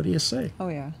music. What do you say? Oh,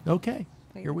 yeah. Okay,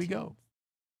 here we go.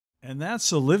 And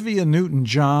that's Olivia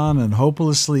Newton-John and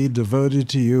Hopelessly Devoted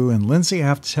to You. And Lindsay, I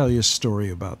have to tell you a story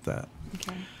about that.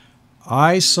 Okay.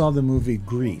 I saw the movie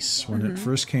Grease when it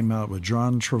first came out with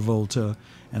John Travolta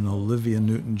and Olivia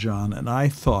Newton-John. And I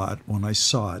thought, when I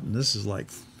saw it, and this is like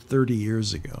 30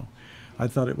 years ago, I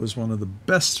thought it was one of the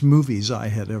best movies I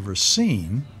had ever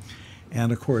seen.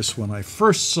 And, of course, when I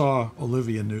first saw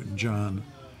Olivia Newton-John,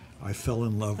 I fell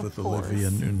in love with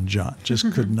Olivia Newton-John.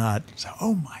 Just could not.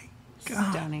 Oh, my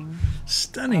God.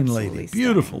 Stunning lady.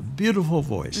 Beautiful, beautiful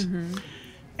voice.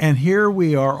 And here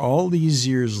we are all these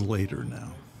years later now.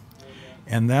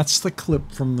 And that's the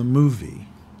clip from the movie.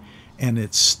 And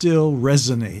it still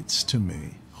resonates to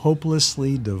me.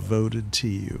 Hopelessly Devoted to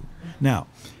You. Now,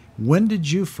 when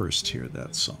did you first hear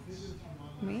that song?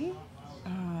 Me?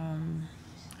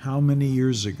 How many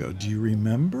years ago? Do you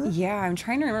remember? Yeah, I'm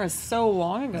trying to remember. It was so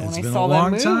long ago It's when I been saw a that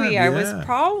long movie. time, I was yeah.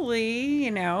 probably,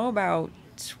 about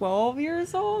 12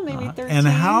 years old, maybe 13. And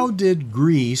how did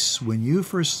Grease, when you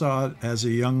first saw it as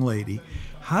a young lady,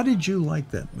 how did you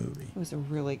like that movie? It was a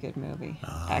really good movie.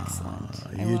 Excellent.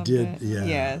 I you loved did, it. yeah.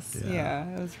 Yes, yeah.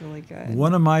 it was really good.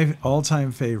 One of my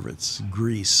all-time favorites,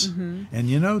 Grease.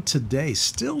 And today,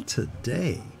 still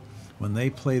today, when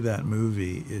they play that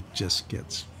movie, it just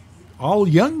gets all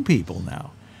young people now,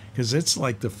 because it's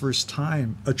like the first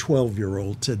time a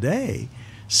 12-year-old today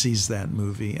sees that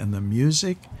movie. And the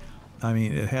music, I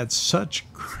mean, it had such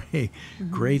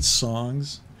great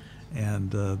songs.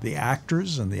 And the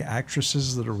actors and the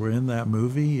actresses that were in that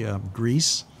movie,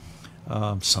 Grease,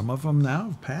 some of them now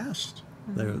have passed.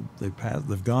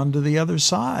 They've gone to the other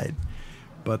side.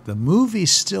 But the movie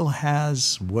still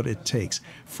has what it takes.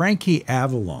 Frankie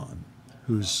Avalon,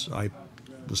 I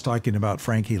was talking about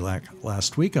Frankie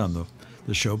last week on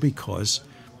the show because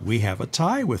we have a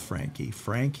tie with Frankie.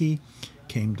 Frankie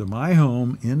came to my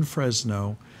home in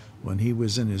Fresno when he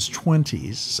was in his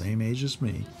 20s, same age as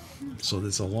me. So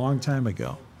that's a long time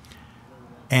ago.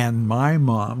 And my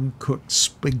mom cooked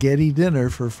spaghetti dinner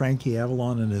for Frankie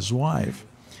Avalon and his wife.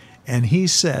 And he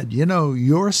said,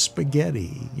 your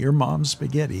spaghetti, your mom's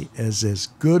spaghetti, is as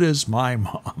good as my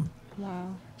mom.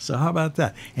 Wow. So how about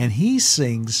that? And he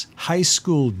sings High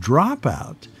School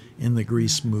Dropout in the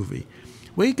Grease movie.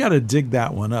 We got to dig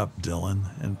that one up,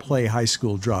 Dylan, and play High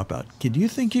School Dropout. Do you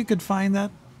think you could find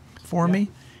that for me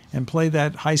and play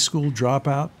that High School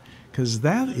Dropout? Because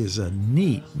that is a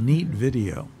neat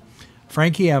video.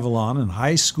 Frankie Avalon and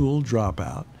High School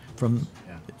Dropout.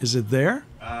 Is it there?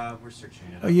 We're searching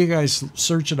it up. Oh, you guys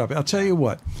search it up. I'll tell you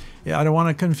what. Yeah, I don't want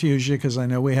to confuse you because I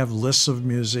know we have lists of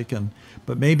music,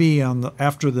 but maybe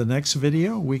after the next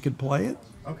video we could play it.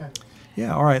 Okay.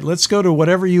 Yeah. All right. Let's go to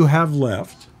whatever you have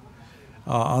left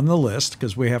on the list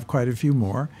because we have quite a few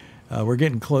more. We're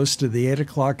getting close to the 8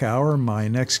 o'clock hour. My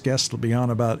next guest will be on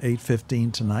about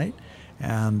 8:15 tonight,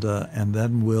 and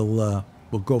then we'll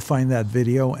go find that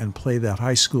video and play that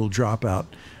High School Dropout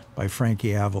by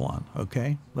Frankie Avalon.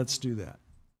 Okay. Let's do that.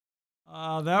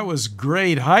 That was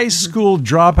great. High School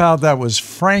Dropout. That was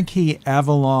Frankie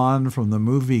Avalon from the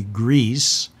movie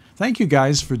Grease. Thank you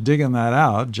guys for digging that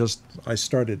out. I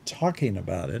started talking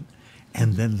about it,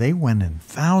 and then they went and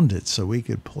found it so we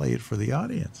could play it for the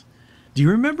audience. Do you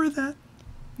remember that?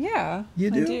 Yeah,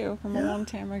 You do? I do. From a Yeah. long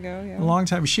time ago, yeah. A long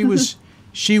time. She was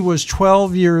She was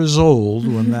 12 years old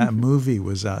when that movie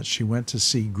was out. She went to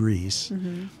see Grease.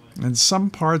 And some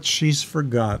parts she's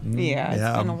forgotten. Yeah,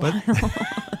 it's been a while.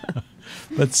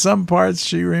 But some parts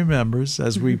she remembers,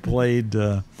 as we played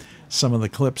some of the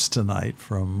clips tonight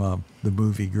from the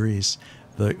movie Grease.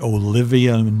 The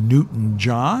Olivia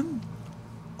Newton-John,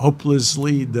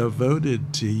 Hopelessly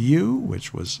Devoted to You,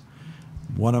 which was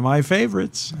one of my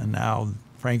favorites, and now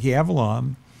Frankie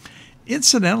Avalon.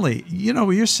 Incidentally, you know,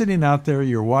 you're sitting out there,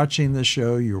 you're watching the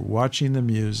show, you're watching the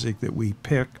music that we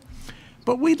pick,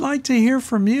 but we'd like to hear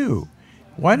from you.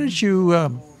 Why don't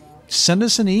you send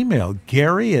us an email,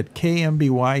 Gary at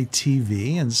KMBY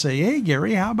TV, and say, hey,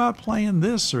 Gary, how about playing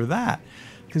this or that?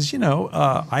 Because, you know,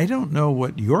 I don't know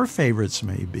what your favorites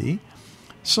may be.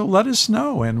 So let us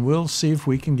know, and we'll see if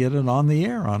we can get it on the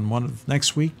air on one of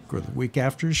next week or the week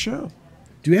after's show.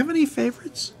 Do you have any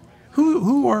favorites?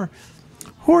 Who are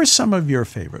some of your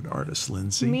favorite artists,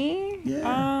 Lindsay? Me?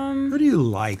 Yeah. Who do you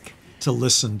like to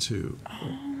listen to?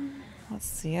 Let's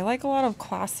see. I like a lot of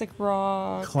classic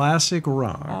rock. Classic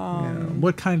rock. Yeah.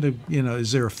 What kind of, you know,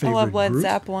 is there a favorite I love Led group?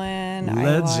 Zeppelin.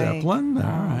 Led Zeppelin? All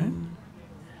right.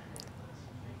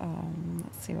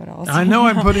 Let's see what else. I know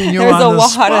I'm putting you There's on a the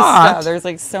lot spot. of stuff. There's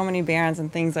like so many bands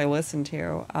and things I listen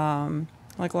to. I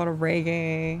like a lot of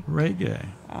reggae. Reggae.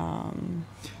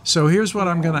 So here's what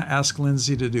I'm going to ask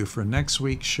Lindsay to do for next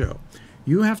week's show.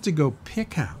 You have to go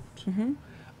pick out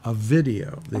a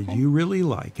video that you really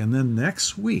like. And then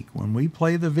next week, when we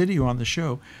play the video on the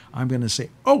show, I'm going to say,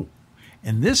 oh,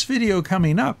 and this video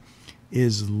coming up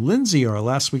is Lindsay, our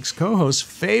last week's co-host's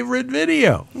favorite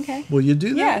video. Okay. Will you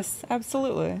do that? Yes,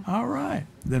 absolutely. All right.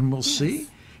 Then we'll see.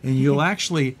 And you'll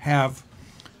actually have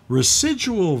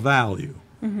residual value,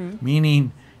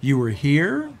 meaning you were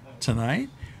here tonight,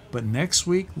 but next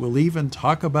week we'll even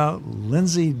talk about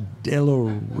Lindsay De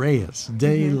Los Reyes.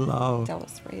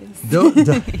 Delos Reyes.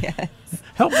 Yes.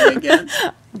 Help me again.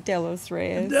 Delos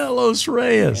Reyes. Delos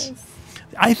Reyes. Yes.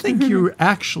 I think you're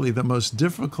actually the most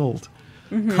difficult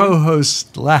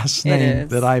co-host last name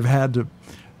that I've had to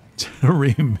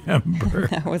remember.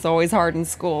 That was always hard in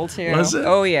school, too. Was it?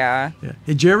 Oh, yeah.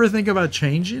 Did you ever think about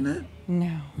changing it?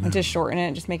 No. Just shorten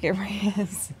it. Just make it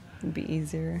Reyes. It'd be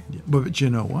easier. But you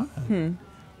know what?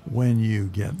 When you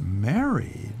get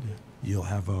married, you'll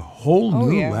have a whole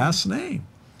new last name.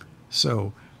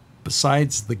 So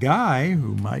besides the guy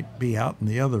who might be out in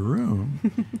the other room,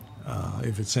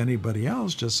 if it's anybody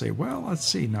else, just say, well, let's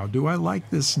see. Now, do I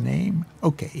like this name?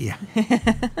 Okay, yeah.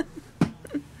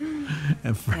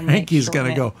 And Frankie's going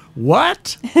to go,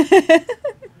 what?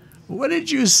 What did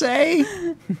you say?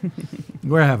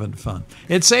 We're having fun.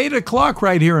 It's 8 o'clock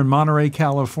right here in Monterey,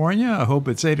 California. I hope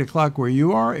it's 8 o'clock where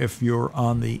you are. If you're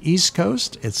on the East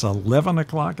Coast, it's 11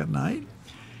 o'clock at night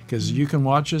because you can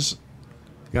watch us.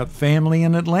 Got family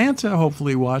in Atlanta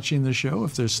hopefully watching the show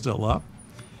if they're still up.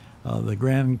 The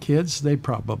grandkids, they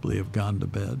probably have gone to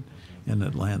bed in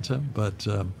Atlanta. But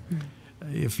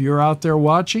if you're out there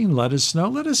watching, let us know.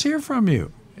 Let us hear from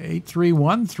you.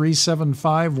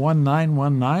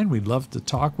 831-375-1919. We'd love to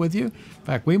talk with you. In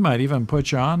fact, we might even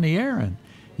put you on the air and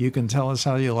you can tell us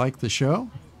how you like the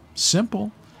show.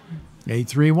 Simple.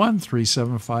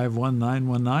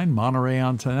 831-375-1919. Monterey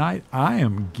on Tonight. I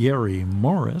am Gary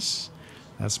Morris.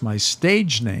 That's my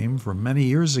stage name from many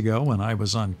years ago when I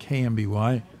was on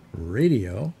KMBY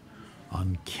Radio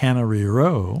on Cannery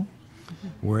Row,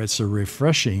 where it's a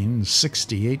refreshing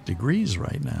 68 degrees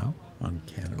right now on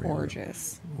Cannery Row.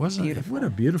 Gorgeous. Wasn't it? What a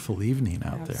beautiful evening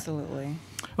out there. Absolutely.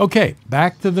 Okay,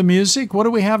 back to the music. What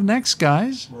do we have next,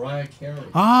 guys? Mariah Carey.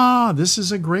 Ah, this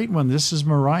is a great one. This is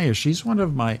Mariah. She's one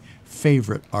of my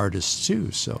favorite artists,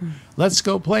 too. So let's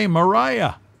go play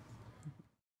Mariah.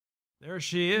 There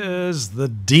she is, the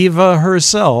diva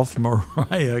herself,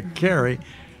 Mariah Carey.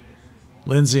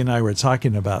 Lindsay and I were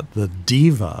talking about the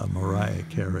diva, Mariah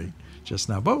Carey, just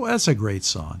now. But that's a great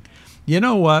song. You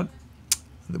know what?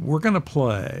 We're going to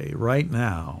play right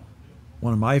now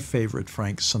one of my favorite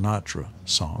Frank Sinatra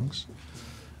songs,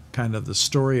 kind of the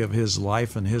story of his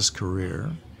life and his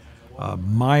career,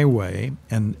 My Way.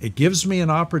 And it gives me an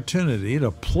opportunity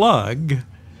to plug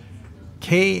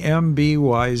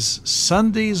KMBY's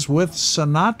Sundays with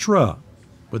Sinatra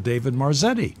with David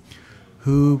Marzetti,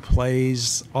 who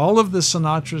plays all of the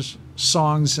Sinatra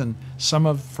songs and some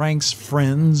of Frank's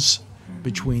friends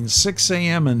between 6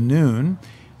 a.m. and noon.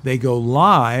 They go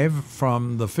live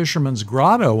from the Fisherman's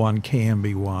Grotto on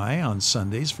KMBY on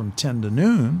Sundays from 10 to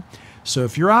noon. So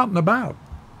if you're out and about,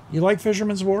 you like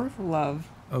Fisherman's Wharf? Love.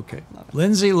 Okay. Love it.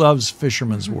 Lindsay loves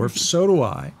Fisherman's Wharf. So do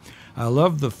I. I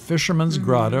love the Fisherman's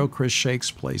Grotto, Chris Shake's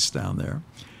place down there.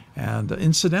 And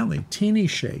incidentally, Teeny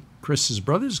Shake Chris's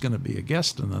brother's going to be a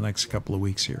guest in the next couple of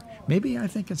weeks here. Maybe I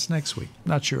think it's next week.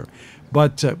 Not sure.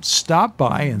 But stop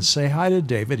by and say hi to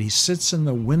David. He sits in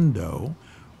the window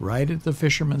right at the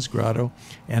Fisherman's Grotto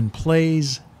and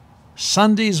plays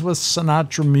Sundays with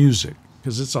Sinatra music,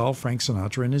 because it's all Frank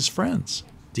Sinatra and his friends.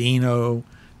 Dean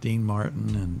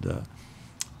Martin, and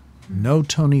no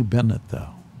Tony Bennett,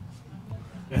 though.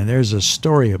 And there's a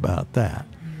story about that.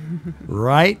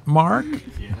 Right, Mark?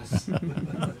 Yes.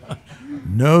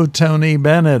 No Tony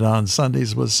Bennett on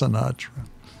Sundays with Sinatra.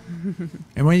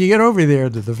 And when you get over there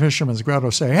to the Fisherman's Grotto,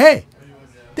 say, "Hey,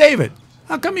 David,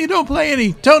 how come you don't play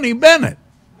any Tony Bennett?"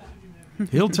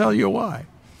 He'll tell you why.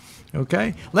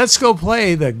 Okay? Let's go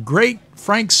play the great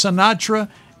Frank Sinatra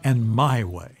and My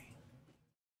Way.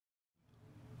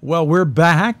 Well, we're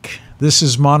back. This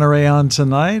is Monterey on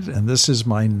Tonight, and this is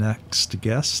my next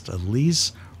guest,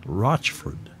 Elise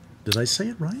Rochford. Did I say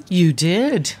it right? You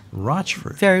did.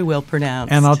 Rochford. Very well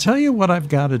pronounced. And I'll tell you what I've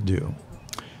got to do.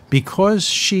 Because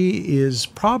she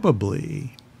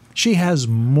has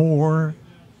more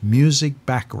music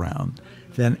background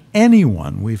than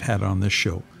anyone we've had on this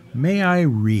show. May I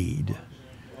read?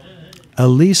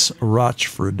 Elise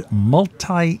Rochford,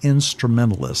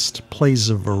 multi-instrumentalist, plays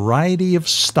a variety of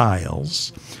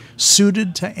styles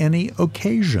suited to any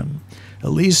occasion.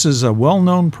 Elise is a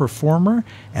well-known performer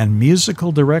and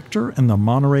musical director in the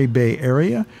Monterey Bay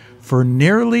Area. For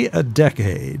nearly a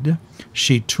decade,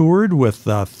 she toured with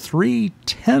the Three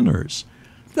Tenors.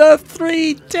 The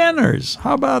Three Tenors!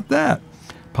 How about that?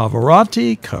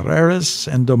 Pavarotti, Carreras,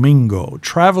 and Domingo,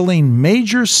 traveling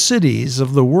major cities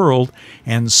of the world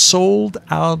and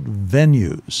sold-out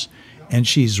venues. And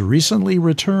she's recently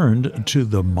returned to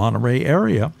the Monterey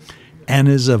area and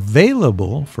is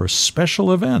available for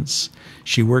special events.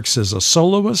 She works as a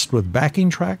soloist with backing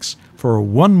tracks for a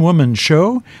one-woman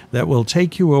show that will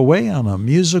take you away on a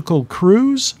musical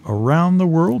cruise around the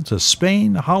world to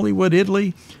Spain, Hollywood,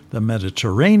 Italy, the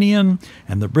Mediterranean,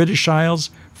 and the British Isles,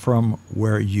 from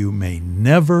where you may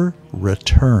never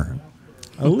return.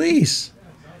 Elise,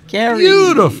 Gary.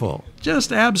 Beautiful.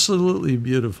 Just absolutely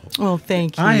beautiful. Well,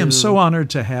 thank you. I am so honored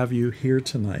to have you here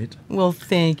tonight. Well,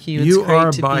 thank you. It's You great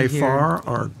are to by be here. far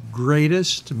our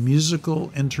greatest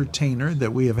musical entertainer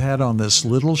that we have had on this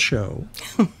little show.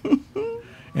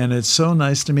 And it's so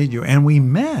nice to meet you. And we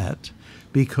met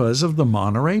because of the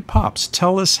Monterey Pops.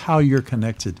 Tell us how you're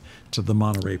connected to the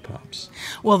Monterey Pops.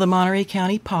 Well, the Monterey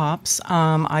County Pops,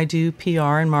 I do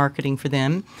PR and marketing for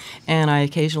them, and I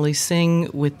occasionally sing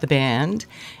with the band.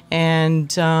 And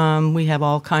we have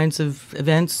all kinds of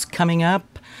events coming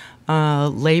up.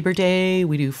 Labor Day,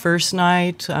 we do First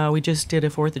Night. We just did a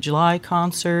 4th of July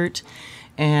concert.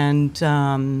 And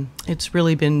it's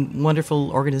really been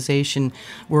wonderful organization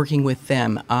working with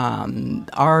them.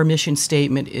 Our mission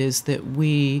statement is that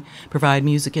we provide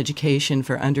music education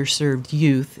for underserved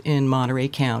youth in Monterey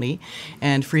County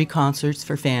and free concerts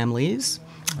for families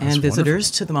and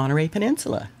visitors to the Monterey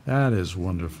Peninsula. That is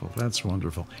wonderful. That's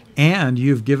wonderful. And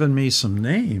you've given me some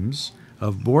names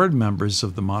of board members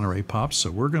of the Monterey Pops,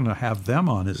 so we're going to have them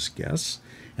on as guests.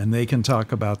 And they can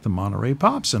talk about the Monterey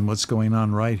Pops and what's going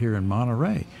on right here in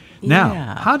Monterey. Now,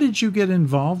 Yeah. How did you get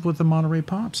involved with the Monterey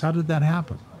Pops? How did that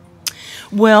happen?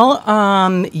 Well,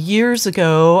 years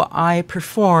ago, I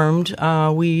performed.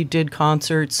 We did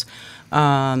concerts,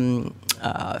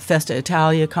 Festa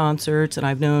Italia concerts, and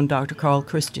I've known Dr. Carl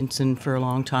Christensen for a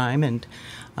long time, and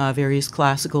various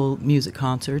classical music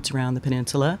concerts around the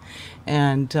peninsula.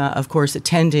 And, of course,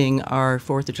 attending our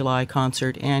 4th of July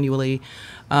concert annually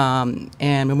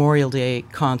and Memorial Day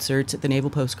concerts at the Naval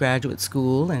Postgraduate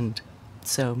School. And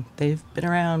so they've been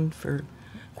around for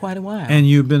quite a while. And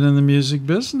you've been in the music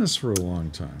business for a long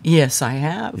time. Yes, I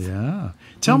have. Yeah.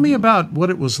 Tell me about what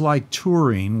it was like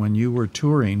touring when you were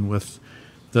touring with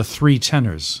the Three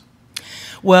Tenors.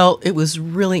 Well, it was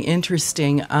really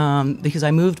interesting because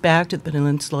I moved back to the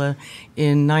peninsula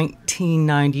in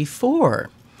 1994.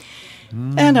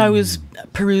 And I was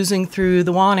perusing through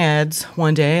the want ads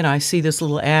one day, and I see this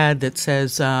little ad that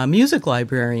says, music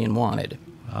librarian wanted.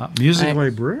 Music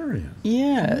librarian.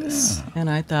 Yes. Yeah. And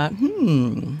I thought,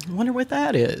 I wonder what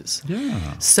that is.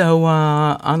 Yeah. So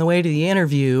on the way to the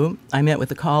interview, I met with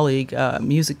a colleague,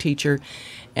 music teacher,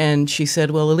 and she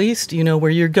said, well, Elise, do you know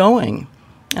where you're going?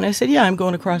 And I said, yeah, I'm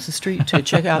going across the street to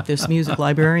check out this music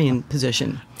librarian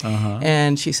position.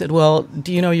 And she said, well,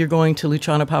 do you know you're going to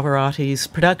Luciano Pavarotti's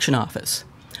production office?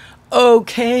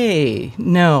 Okay.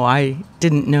 No, I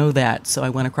didn't know that. So I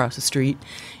went across the street,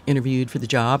 interviewed for the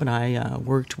job, and I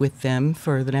worked with them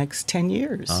for the next 10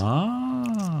 years.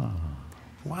 Ah,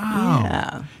 wow.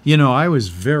 Yeah. You know, I was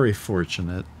very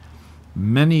fortunate.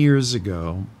 Many years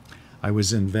ago, I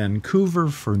was in Vancouver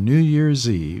for New Year's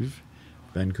Eve,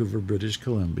 Vancouver, British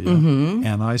Columbia,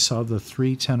 and I saw the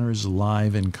Three Tenors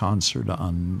live in concert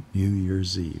on New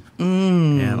Year's Eve.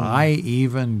 And I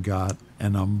even got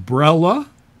an umbrella,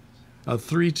 a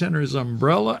Three Tenors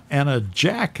umbrella, and a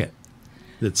jacket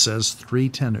that says Three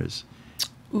Tenors.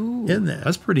 Ooh. Isn't that,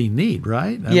 that's pretty neat,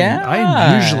 right? I Yeah. mean,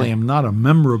 I usually am not a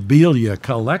memorabilia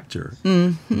collector,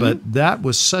 but that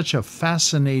was such a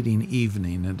fascinating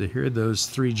evening, and to hear those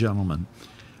three gentlemen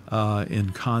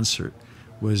in concert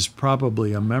was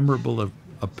probably a memorable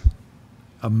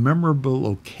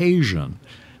occasion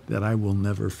that I will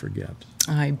never forget.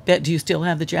 I bet. Do you still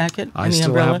have the jacket and I the still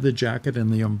umbrella? have the jacket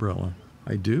and the umbrella.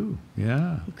 I do,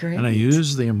 yeah. Great. And I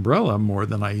use the umbrella more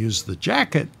than I use the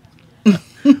jacket.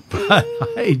 But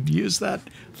I use that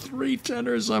Three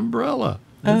Tenors umbrella.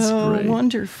 That's great.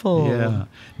 Wonderful. Yeah.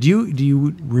 Do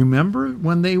you remember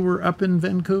when they were up in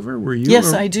Vancouver? Were you?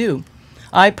 Yes, I do.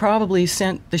 I probably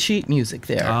sent the sheet music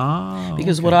there.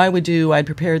 Because what I would do, I'd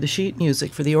prepare the sheet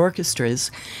music for the orchestras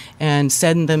and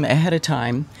send them ahead of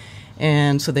time,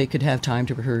 and so they could have time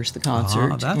to rehearse the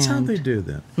concert. That's how they do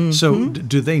that. So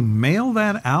do they mail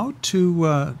that out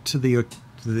to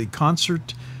the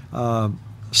concert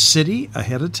city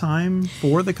ahead of time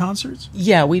for the concerts?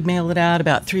 Yeah, we'd mail it out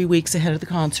about 3 weeks ahead of the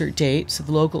concert date, so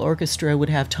the local orchestra would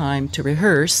have time to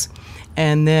rehearse,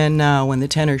 and then when the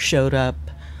tenors showed up,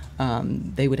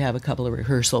 they would have a couple of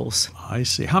rehearsals. I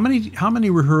see. How many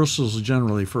rehearsals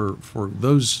generally for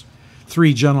those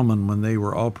three gentlemen when they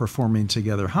were all performing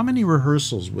together? How many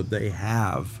rehearsals would they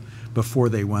have before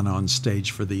they went on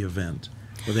stage for the event?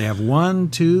 Would they have 1,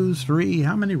 2, 3?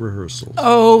 How many rehearsals?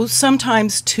 Oh,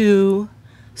 sometimes 2,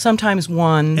 sometimes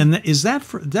 1. And is that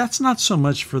that's not so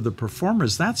much for the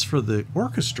performers, that's for the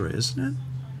orchestra, isn't it?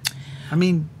 I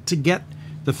mean, to get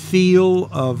the feel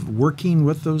of working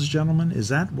with those gentlemen, is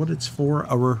that what it's for,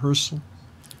 a rehearsal?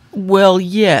 Well,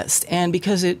 yes, and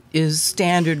because it is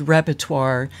standard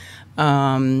repertoire,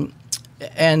 and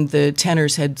the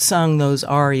tenors had sung those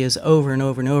arias over and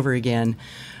over and over again,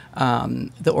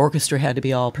 the orchestra had to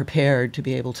be all prepared to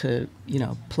be able to,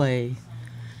 play.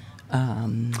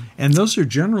 And those are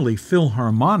generally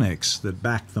philharmonics that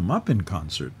back them up in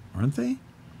concert, aren't they?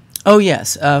 Oh,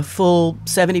 yes, a full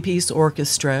 70-piece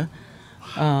orchestra.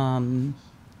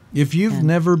 If you've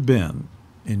never been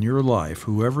in your life,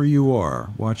 whoever you are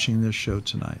watching this show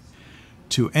tonight,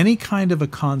 to any kind of a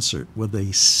concert with a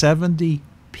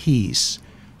 70-piece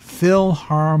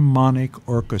philharmonic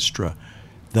orchestra,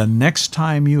 the next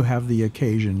time you have the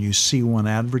occasion, you see one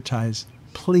advertised,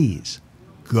 please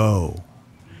go.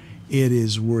 It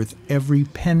is worth every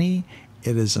penny.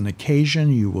 It is an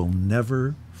occasion you will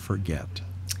never forget.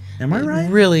 Am I right?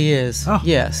 It really is. Oh.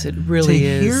 Yes, it really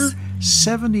is. To hear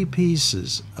 70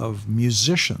 pieces of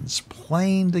musicians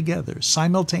playing together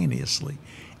simultaneously,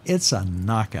 it's a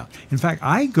knockout. In fact,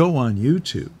 I go on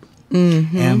YouTube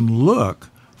and look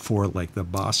for like the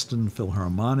Boston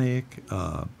Philharmonic.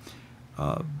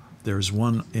 There's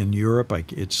one in Europe.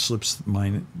 It slips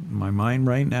my mind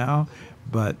right now,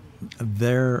 but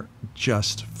they're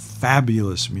just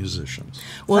fabulous musicians.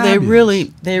 Well, Fabulous.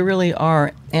 they really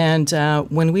are. And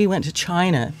when we went to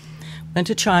China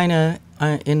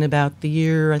in about the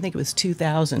year, I think it was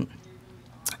 2000,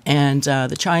 and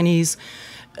the Chinese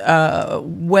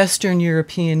Western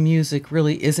European music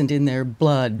really isn't in their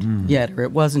blood yet, or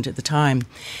it wasn't at the time.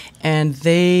 And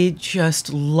they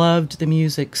just loved the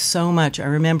music so much. I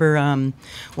remember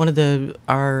one of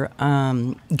our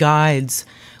guides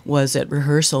was at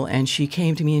rehearsal, and she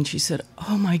came to me and she said,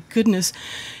 "Oh my goodness,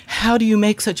 how do you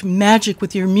make such magic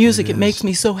with your music? It makes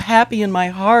me so happy in my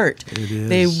heart." It is.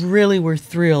 They really were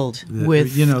thrilled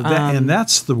with, and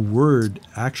that's the word,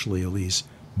 actually, Elise,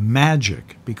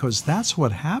 magic, because that's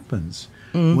what happens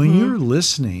when you're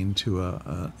listening to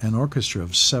an orchestra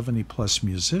of 70-plus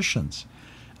musicians.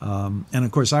 And,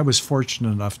 of course, I was fortunate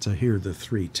enough to hear the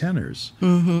three tenors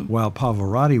while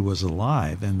Pavarotti was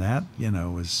alive, and that,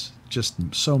 was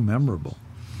just so memorable.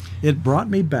 It brought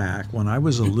me back, when I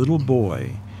was a little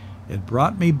boy, it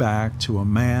brought me back to a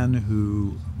man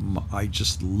who I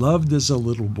just loved as a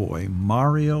little boy,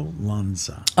 Mario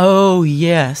Lanza. Oh,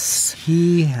 yes.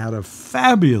 He had a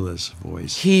fabulous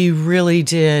voice. He really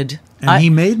did. And he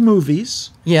made movies.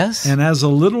 Yes. And as a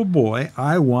little boy,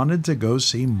 I wanted to go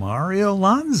see Mario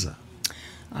Lanza.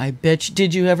 I bet you.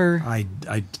 Did you ever? I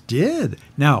did.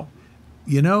 Now,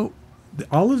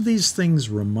 all of these things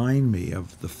remind me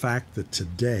of the fact that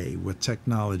today, with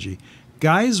technology,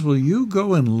 guys, will you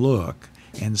go and look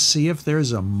and see if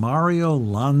there's a Mario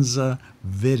Lanza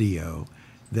video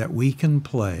that we can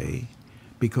play?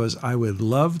 because I would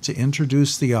love to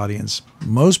introduce the audience.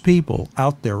 Most people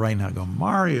out there right now go,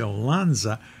 Mario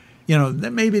Lanza. You know,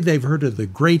 maybe they've heard of the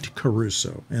great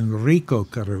Caruso, Enrico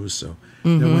Caruso,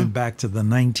 that went back to the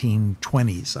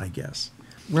 1920s, I guess.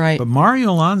 Right. But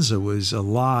Mario Lanza was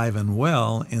alive and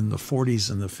well in the 40s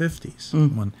and the 50s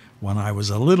when I was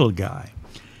a little guy.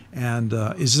 And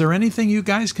is there anything you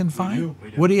guys can find?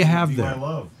 We do. What do you have Be there? My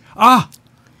Love. Ah,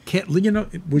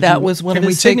 That was one of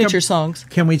his signature songs.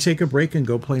 Can we take a break and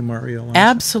go play Mario Lanza?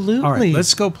 Absolutely. All right,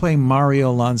 let's go play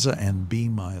Mario Lanza and Be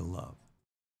My Love.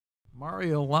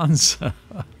 Mario Lanza.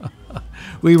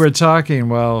 We were talking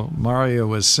while Mario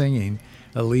was singing,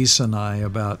 Elise and I,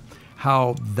 about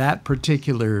how that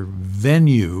particular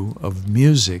venue of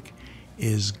music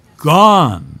is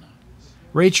gone.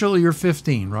 Rachel, you're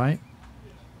 15, right?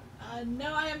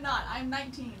 No, I am not. I'm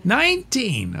 19.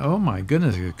 19. Oh, my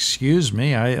goodness. Excuse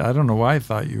me. I don't know why I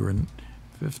thought you were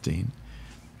 15.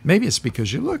 Maybe it's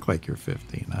because you look like you're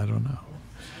 15. I don't know.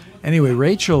 Anyway,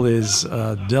 Rachel is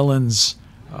Dylan's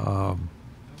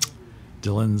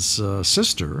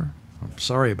sister. I'm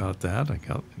sorry about that. I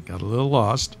got a little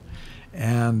lost.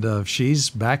 And she's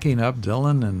backing up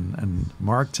Dylan and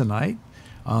Mark tonight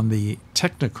on the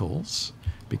technicals,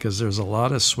 because there's a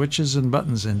lot of switches and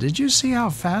buttons. And did you see how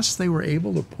fast they were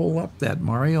able to pull up that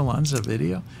Mario Lanza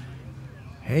video?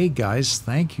 Hey, guys,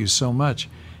 thank you so much.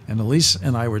 And Elise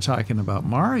and I were talking about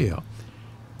Mario.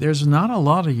 There's not a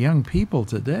lot of young people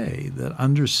today that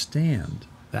understand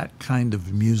that kind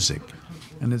of music.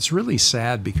 And it's really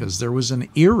sad, because there was an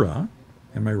era,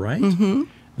 am I right,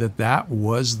 that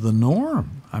was the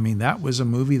norm. I mean, that was a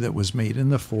movie that was made in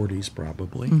the 40s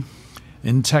probably,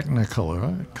 in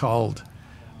Technicolor, called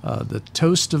The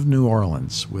Toast of New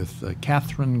Orleans, with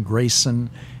Kathryn Grayson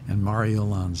and Mario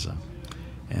Lanza.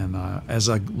 And as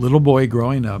a little boy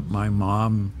growing up, my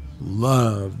mom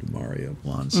loved Mario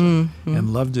Lanza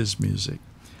and loved his music.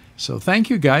 So thank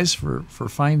you guys for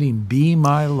finding Be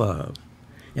My Love.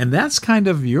 And that's kind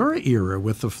of your era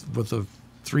with the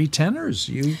three tenors.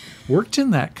 You worked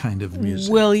in that kind of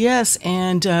music. Well, yes,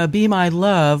 and Be My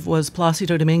Love was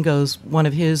Placido Domingo's, one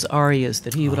of his arias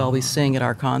that he would always sing at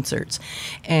our concerts.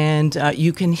 And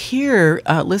you can hear,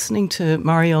 listening to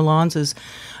Mario Lanza's,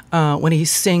 when he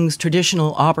sings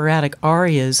traditional operatic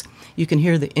arias, you can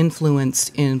hear the influence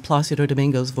in Placido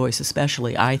Domingo's voice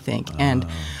especially, I think. And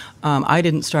I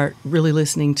didn't start really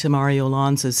listening to Mario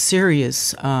Lanza's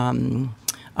serious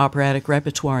operatic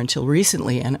repertoire until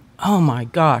recently, and oh my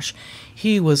gosh,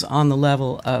 he was on the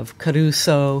level of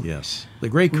Caruso. Yes, the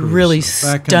great Caruso. Really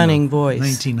back stunning in the voice.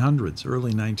 1900s,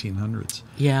 early 1900s.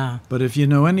 Yeah. But if you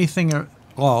know anything at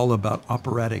all about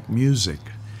operatic music,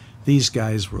 these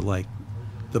guys were like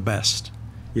the best.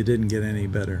 You didn't get any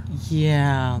better.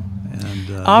 Yeah.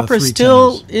 And opera the three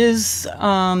still tenors. is,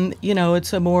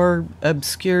 it's a more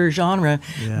obscure genre.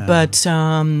 Yeah. But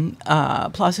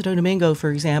Placido Domingo,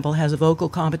 for example, has a vocal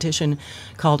competition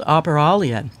called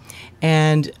Operalia.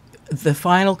 And the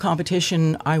final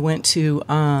competition I went to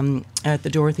at the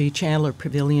Dorothy Chandler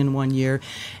Pavilion one year,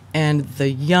 and the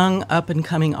young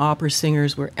up-and-coming opera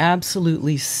singers were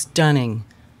absolutely stunning.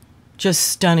 Just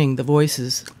stunning, the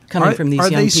voices coming from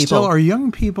these young people. Are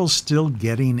young people still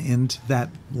getting into that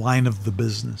line of the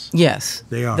business? Yes,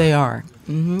 They are. They are,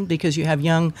 because you have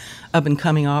young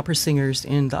up-and-coming opera singers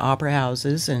in the opera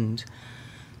houses, and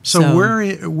So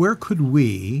where could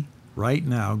we right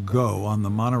now go on the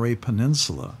Monterey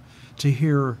Peninsula to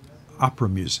hear opera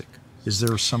music? Is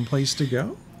there some place to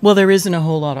go? Well, there isn't a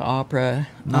whole lot of opera.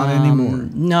 Not anymore.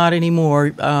 Not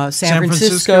anymore. San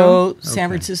Francisco? San Okay.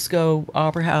 Francisco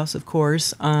Opera House, of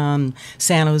course. San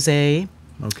Jose.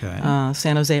 Okay.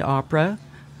 San Jose Opera.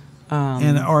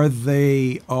 And are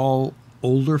they all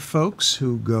older folks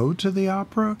who go to the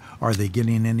opera? Are they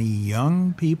getting any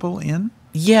young people in?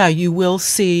 Yeah, you will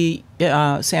see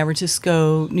San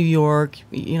Francisco, New York,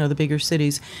 the bigger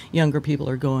cities, younger people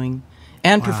are going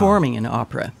and performing in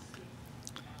opera.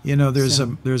 You know, there's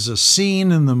a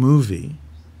scene in the movie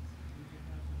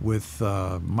with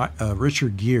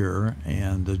Richard Gere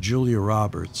and Julia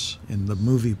Roberts in the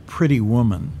movie Pretty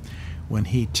Woman, when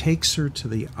he takes her to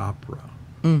the opera.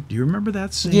 Do you remember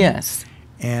that scene? Yes.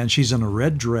 And she's in a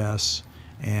red dress,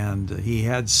 and he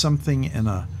had something in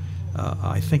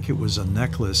I think it was a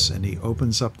necklace, and he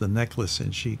opens up the necklace,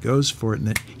 and she goes for it,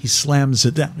 and he slams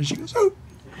it down, and she goes, oh!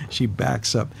 She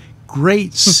backs up.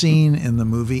 Great scene in the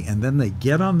movie, and then they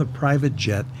get on the private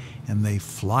jet and they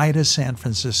fly to San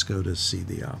Francisco to see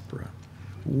the opera.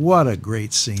 What a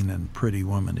great scene in Pretty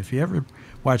Woman. If you ever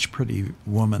watch Pretty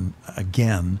Woman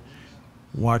again,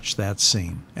 watch that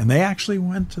scene. And they actually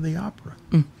went to the opera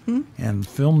and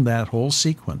filmed that whole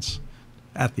sequence.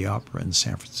 at the Opera in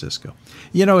San Francisco.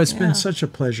 You know, it's been such a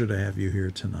pleasure to have you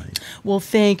here tonight. Well,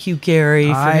 thank you, Gary,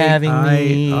 for having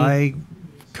me. I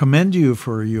commend you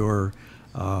for your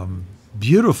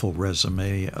beautiful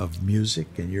resume of music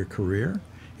and your career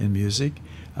in music.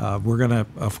 We're going to,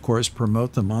 of course,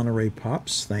 promote the Monterey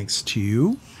Pops, thanks to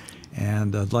you.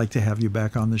 And I'd like to have you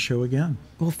back on the show again.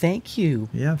 Well, thank you.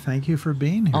 Yeah, thank you for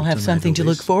being here. I'll have tonight, something to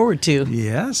Elise. look forward to.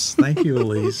 Yes, thank you,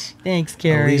 Elise. Thanks,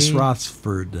 Gary. Elise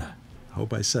Rochford.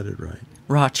 Hope I said it right.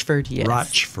 Rochford, yes.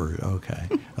 Rochford, okay.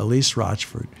 Elise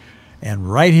Rochford. And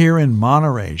right here in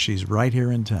Monterey. She's right here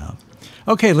in town.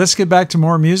 Okay, let's get back to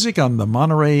more music on the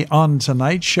Monterey On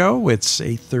Tonight show. It's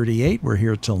 8:38. We're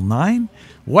here till 9.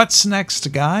 What's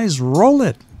next, guys? Roll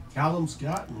it. Callum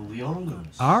Scott and Leona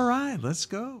Lewis. All right, let's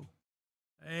go.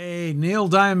 Hey, Neil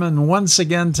Diamond once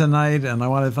again tonight, and I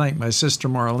want to thank my sister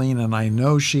Marlene, and I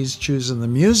know she's choosing the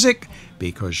music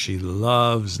because she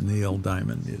loves Neil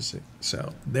Diamond music.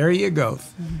 So there you go.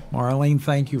 Marlene,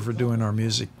 thank you for doing our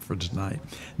music for tonight.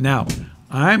 Now,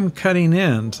 I'm cutting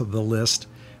into the list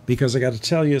because I got to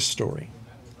tell you a story.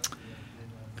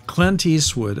 Clint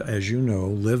Eastwood, as you know,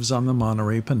 lives on the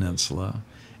Monterey Peninsula,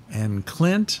 and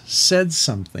Clint said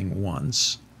something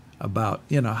once about,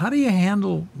 you know, how do you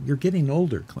handle, you're getting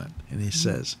older, Clint? And he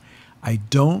says, I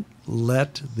don't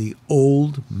let the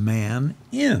old man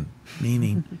in,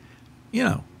 meaning, you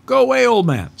know, go away, old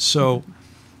man. So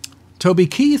Toby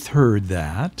Keith heard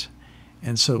that,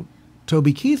 and so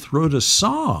Toby Keith wrote a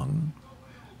song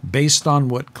based on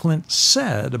what Clint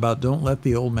said about don't let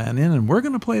the old man in, and we're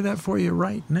going to play that for you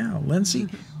right now. Lindsay,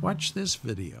 watch this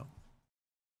video.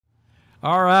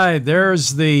 All right,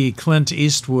 there's the Clint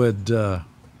Eastwood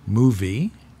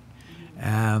movie,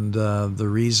 and the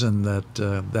reason that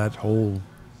that whole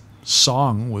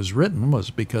song was written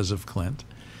was because of Clint.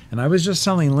 And I was just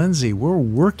telling Lindsay, we're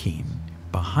working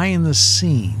behind the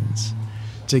scenes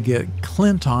to get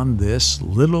Clint on this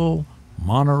little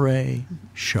Monterey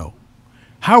show.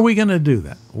 How are we going to do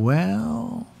that?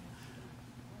 Well,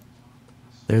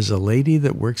 there's a lady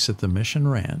that works at the Mission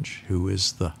Ranch who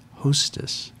is the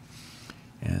hostess,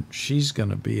 and she's going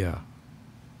to be a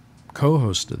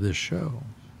co-host of this show.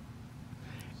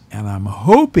 And I'm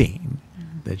hoping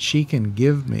that she can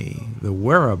give me the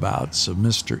whereabouts of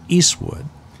Mr. Eastwood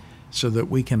so that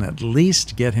we can at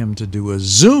least get him to do a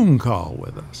Zoom call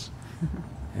with us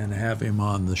and have him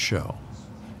on the show.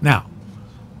 Now,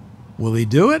 will he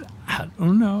do it? I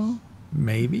don't know.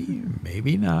 Maybe,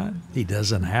 maybe not. He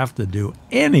doesn't have to do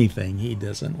anything he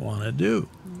doesn't want to do.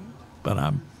 But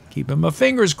I'm keeping my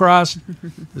fingers crossed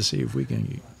to see if we can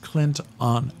get Clint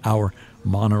on our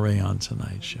Monterey On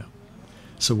Tonight show.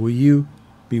 So will you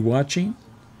be watching?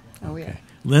 Oh, yeah.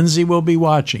 Lindsay will be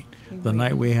watching the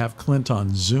night we have Clint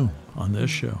on Zoom on this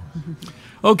show.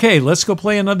 Okay, let's go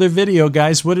play another video,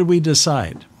 guys. What did we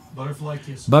decide? Butterfly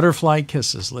Kisses. Butterfly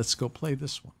Kisses. Let's go play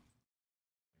this one.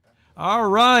 All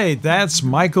right, that's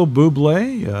Michael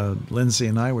Bublé. Lindsay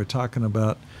and I were talking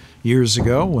about years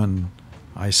ago when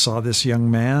I saw this young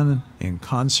man in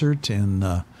concert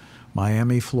in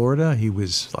Miami, Florida. He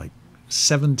was like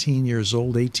 17 years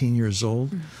old, 18 years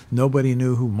old. Nobody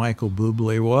knew who Michael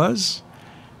Bublé was.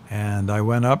 And I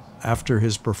went up after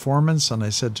his performance and I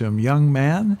said to him, young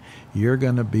man, you're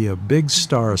going to be a big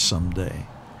star someday.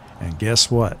 And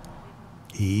guess what?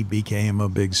 He became a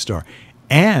big star.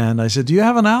 And I said, do you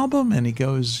have an album? And he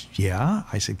goes, yeah.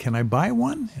 I said, can I buy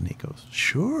one? And he goes,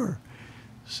 sure.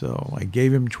 So I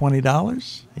gave him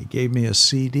 $20. He gave me a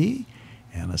CD,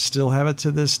 and I still have it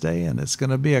to this day, and it's going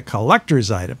to be a collector's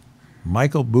item.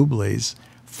 Michael Bublé's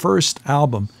first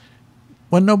album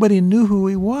when nobody knew who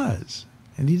he was,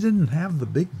 and he didn't have the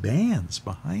big bands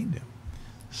behind him.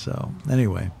 So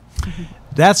anyway,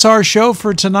 that's our show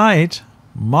for tonight.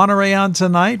 Monterey On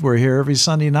Tonight. We're here every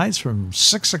Sunday nights from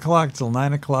 6 o'clock till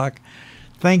 9 o'clock.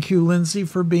 Thank you, Lindsay,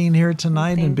 for being here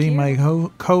tonight and being my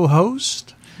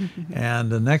co-host. And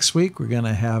next week, we're going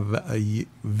to have a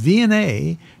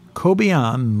V&A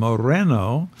Cobian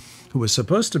Moreno, who was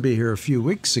supposed to be here a few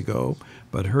weeks ago,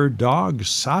 but her dog,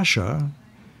 Sasha,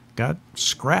 got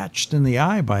scratched in the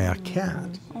eye by a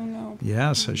cat. Oh, no.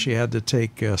 Yeah, so she had to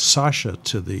take Sasha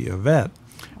to the vet.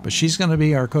 But she's going to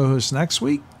be our co-host next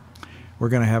week. We're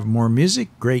going to have more music,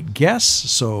 great guests,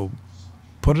 so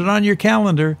put it on your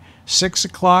calendar, 6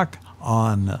 o'clock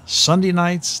on Sunday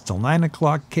nights till 9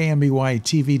 o'clock,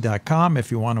 KMBYTV.com if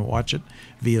you want to watch it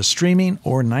via streaming,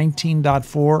 or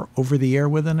 19.4 over the air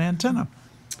with an antenna.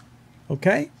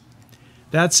 Okay?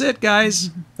 That's it, guys.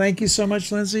 Thank you so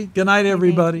much, Lindsay. Good night,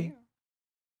 everybody.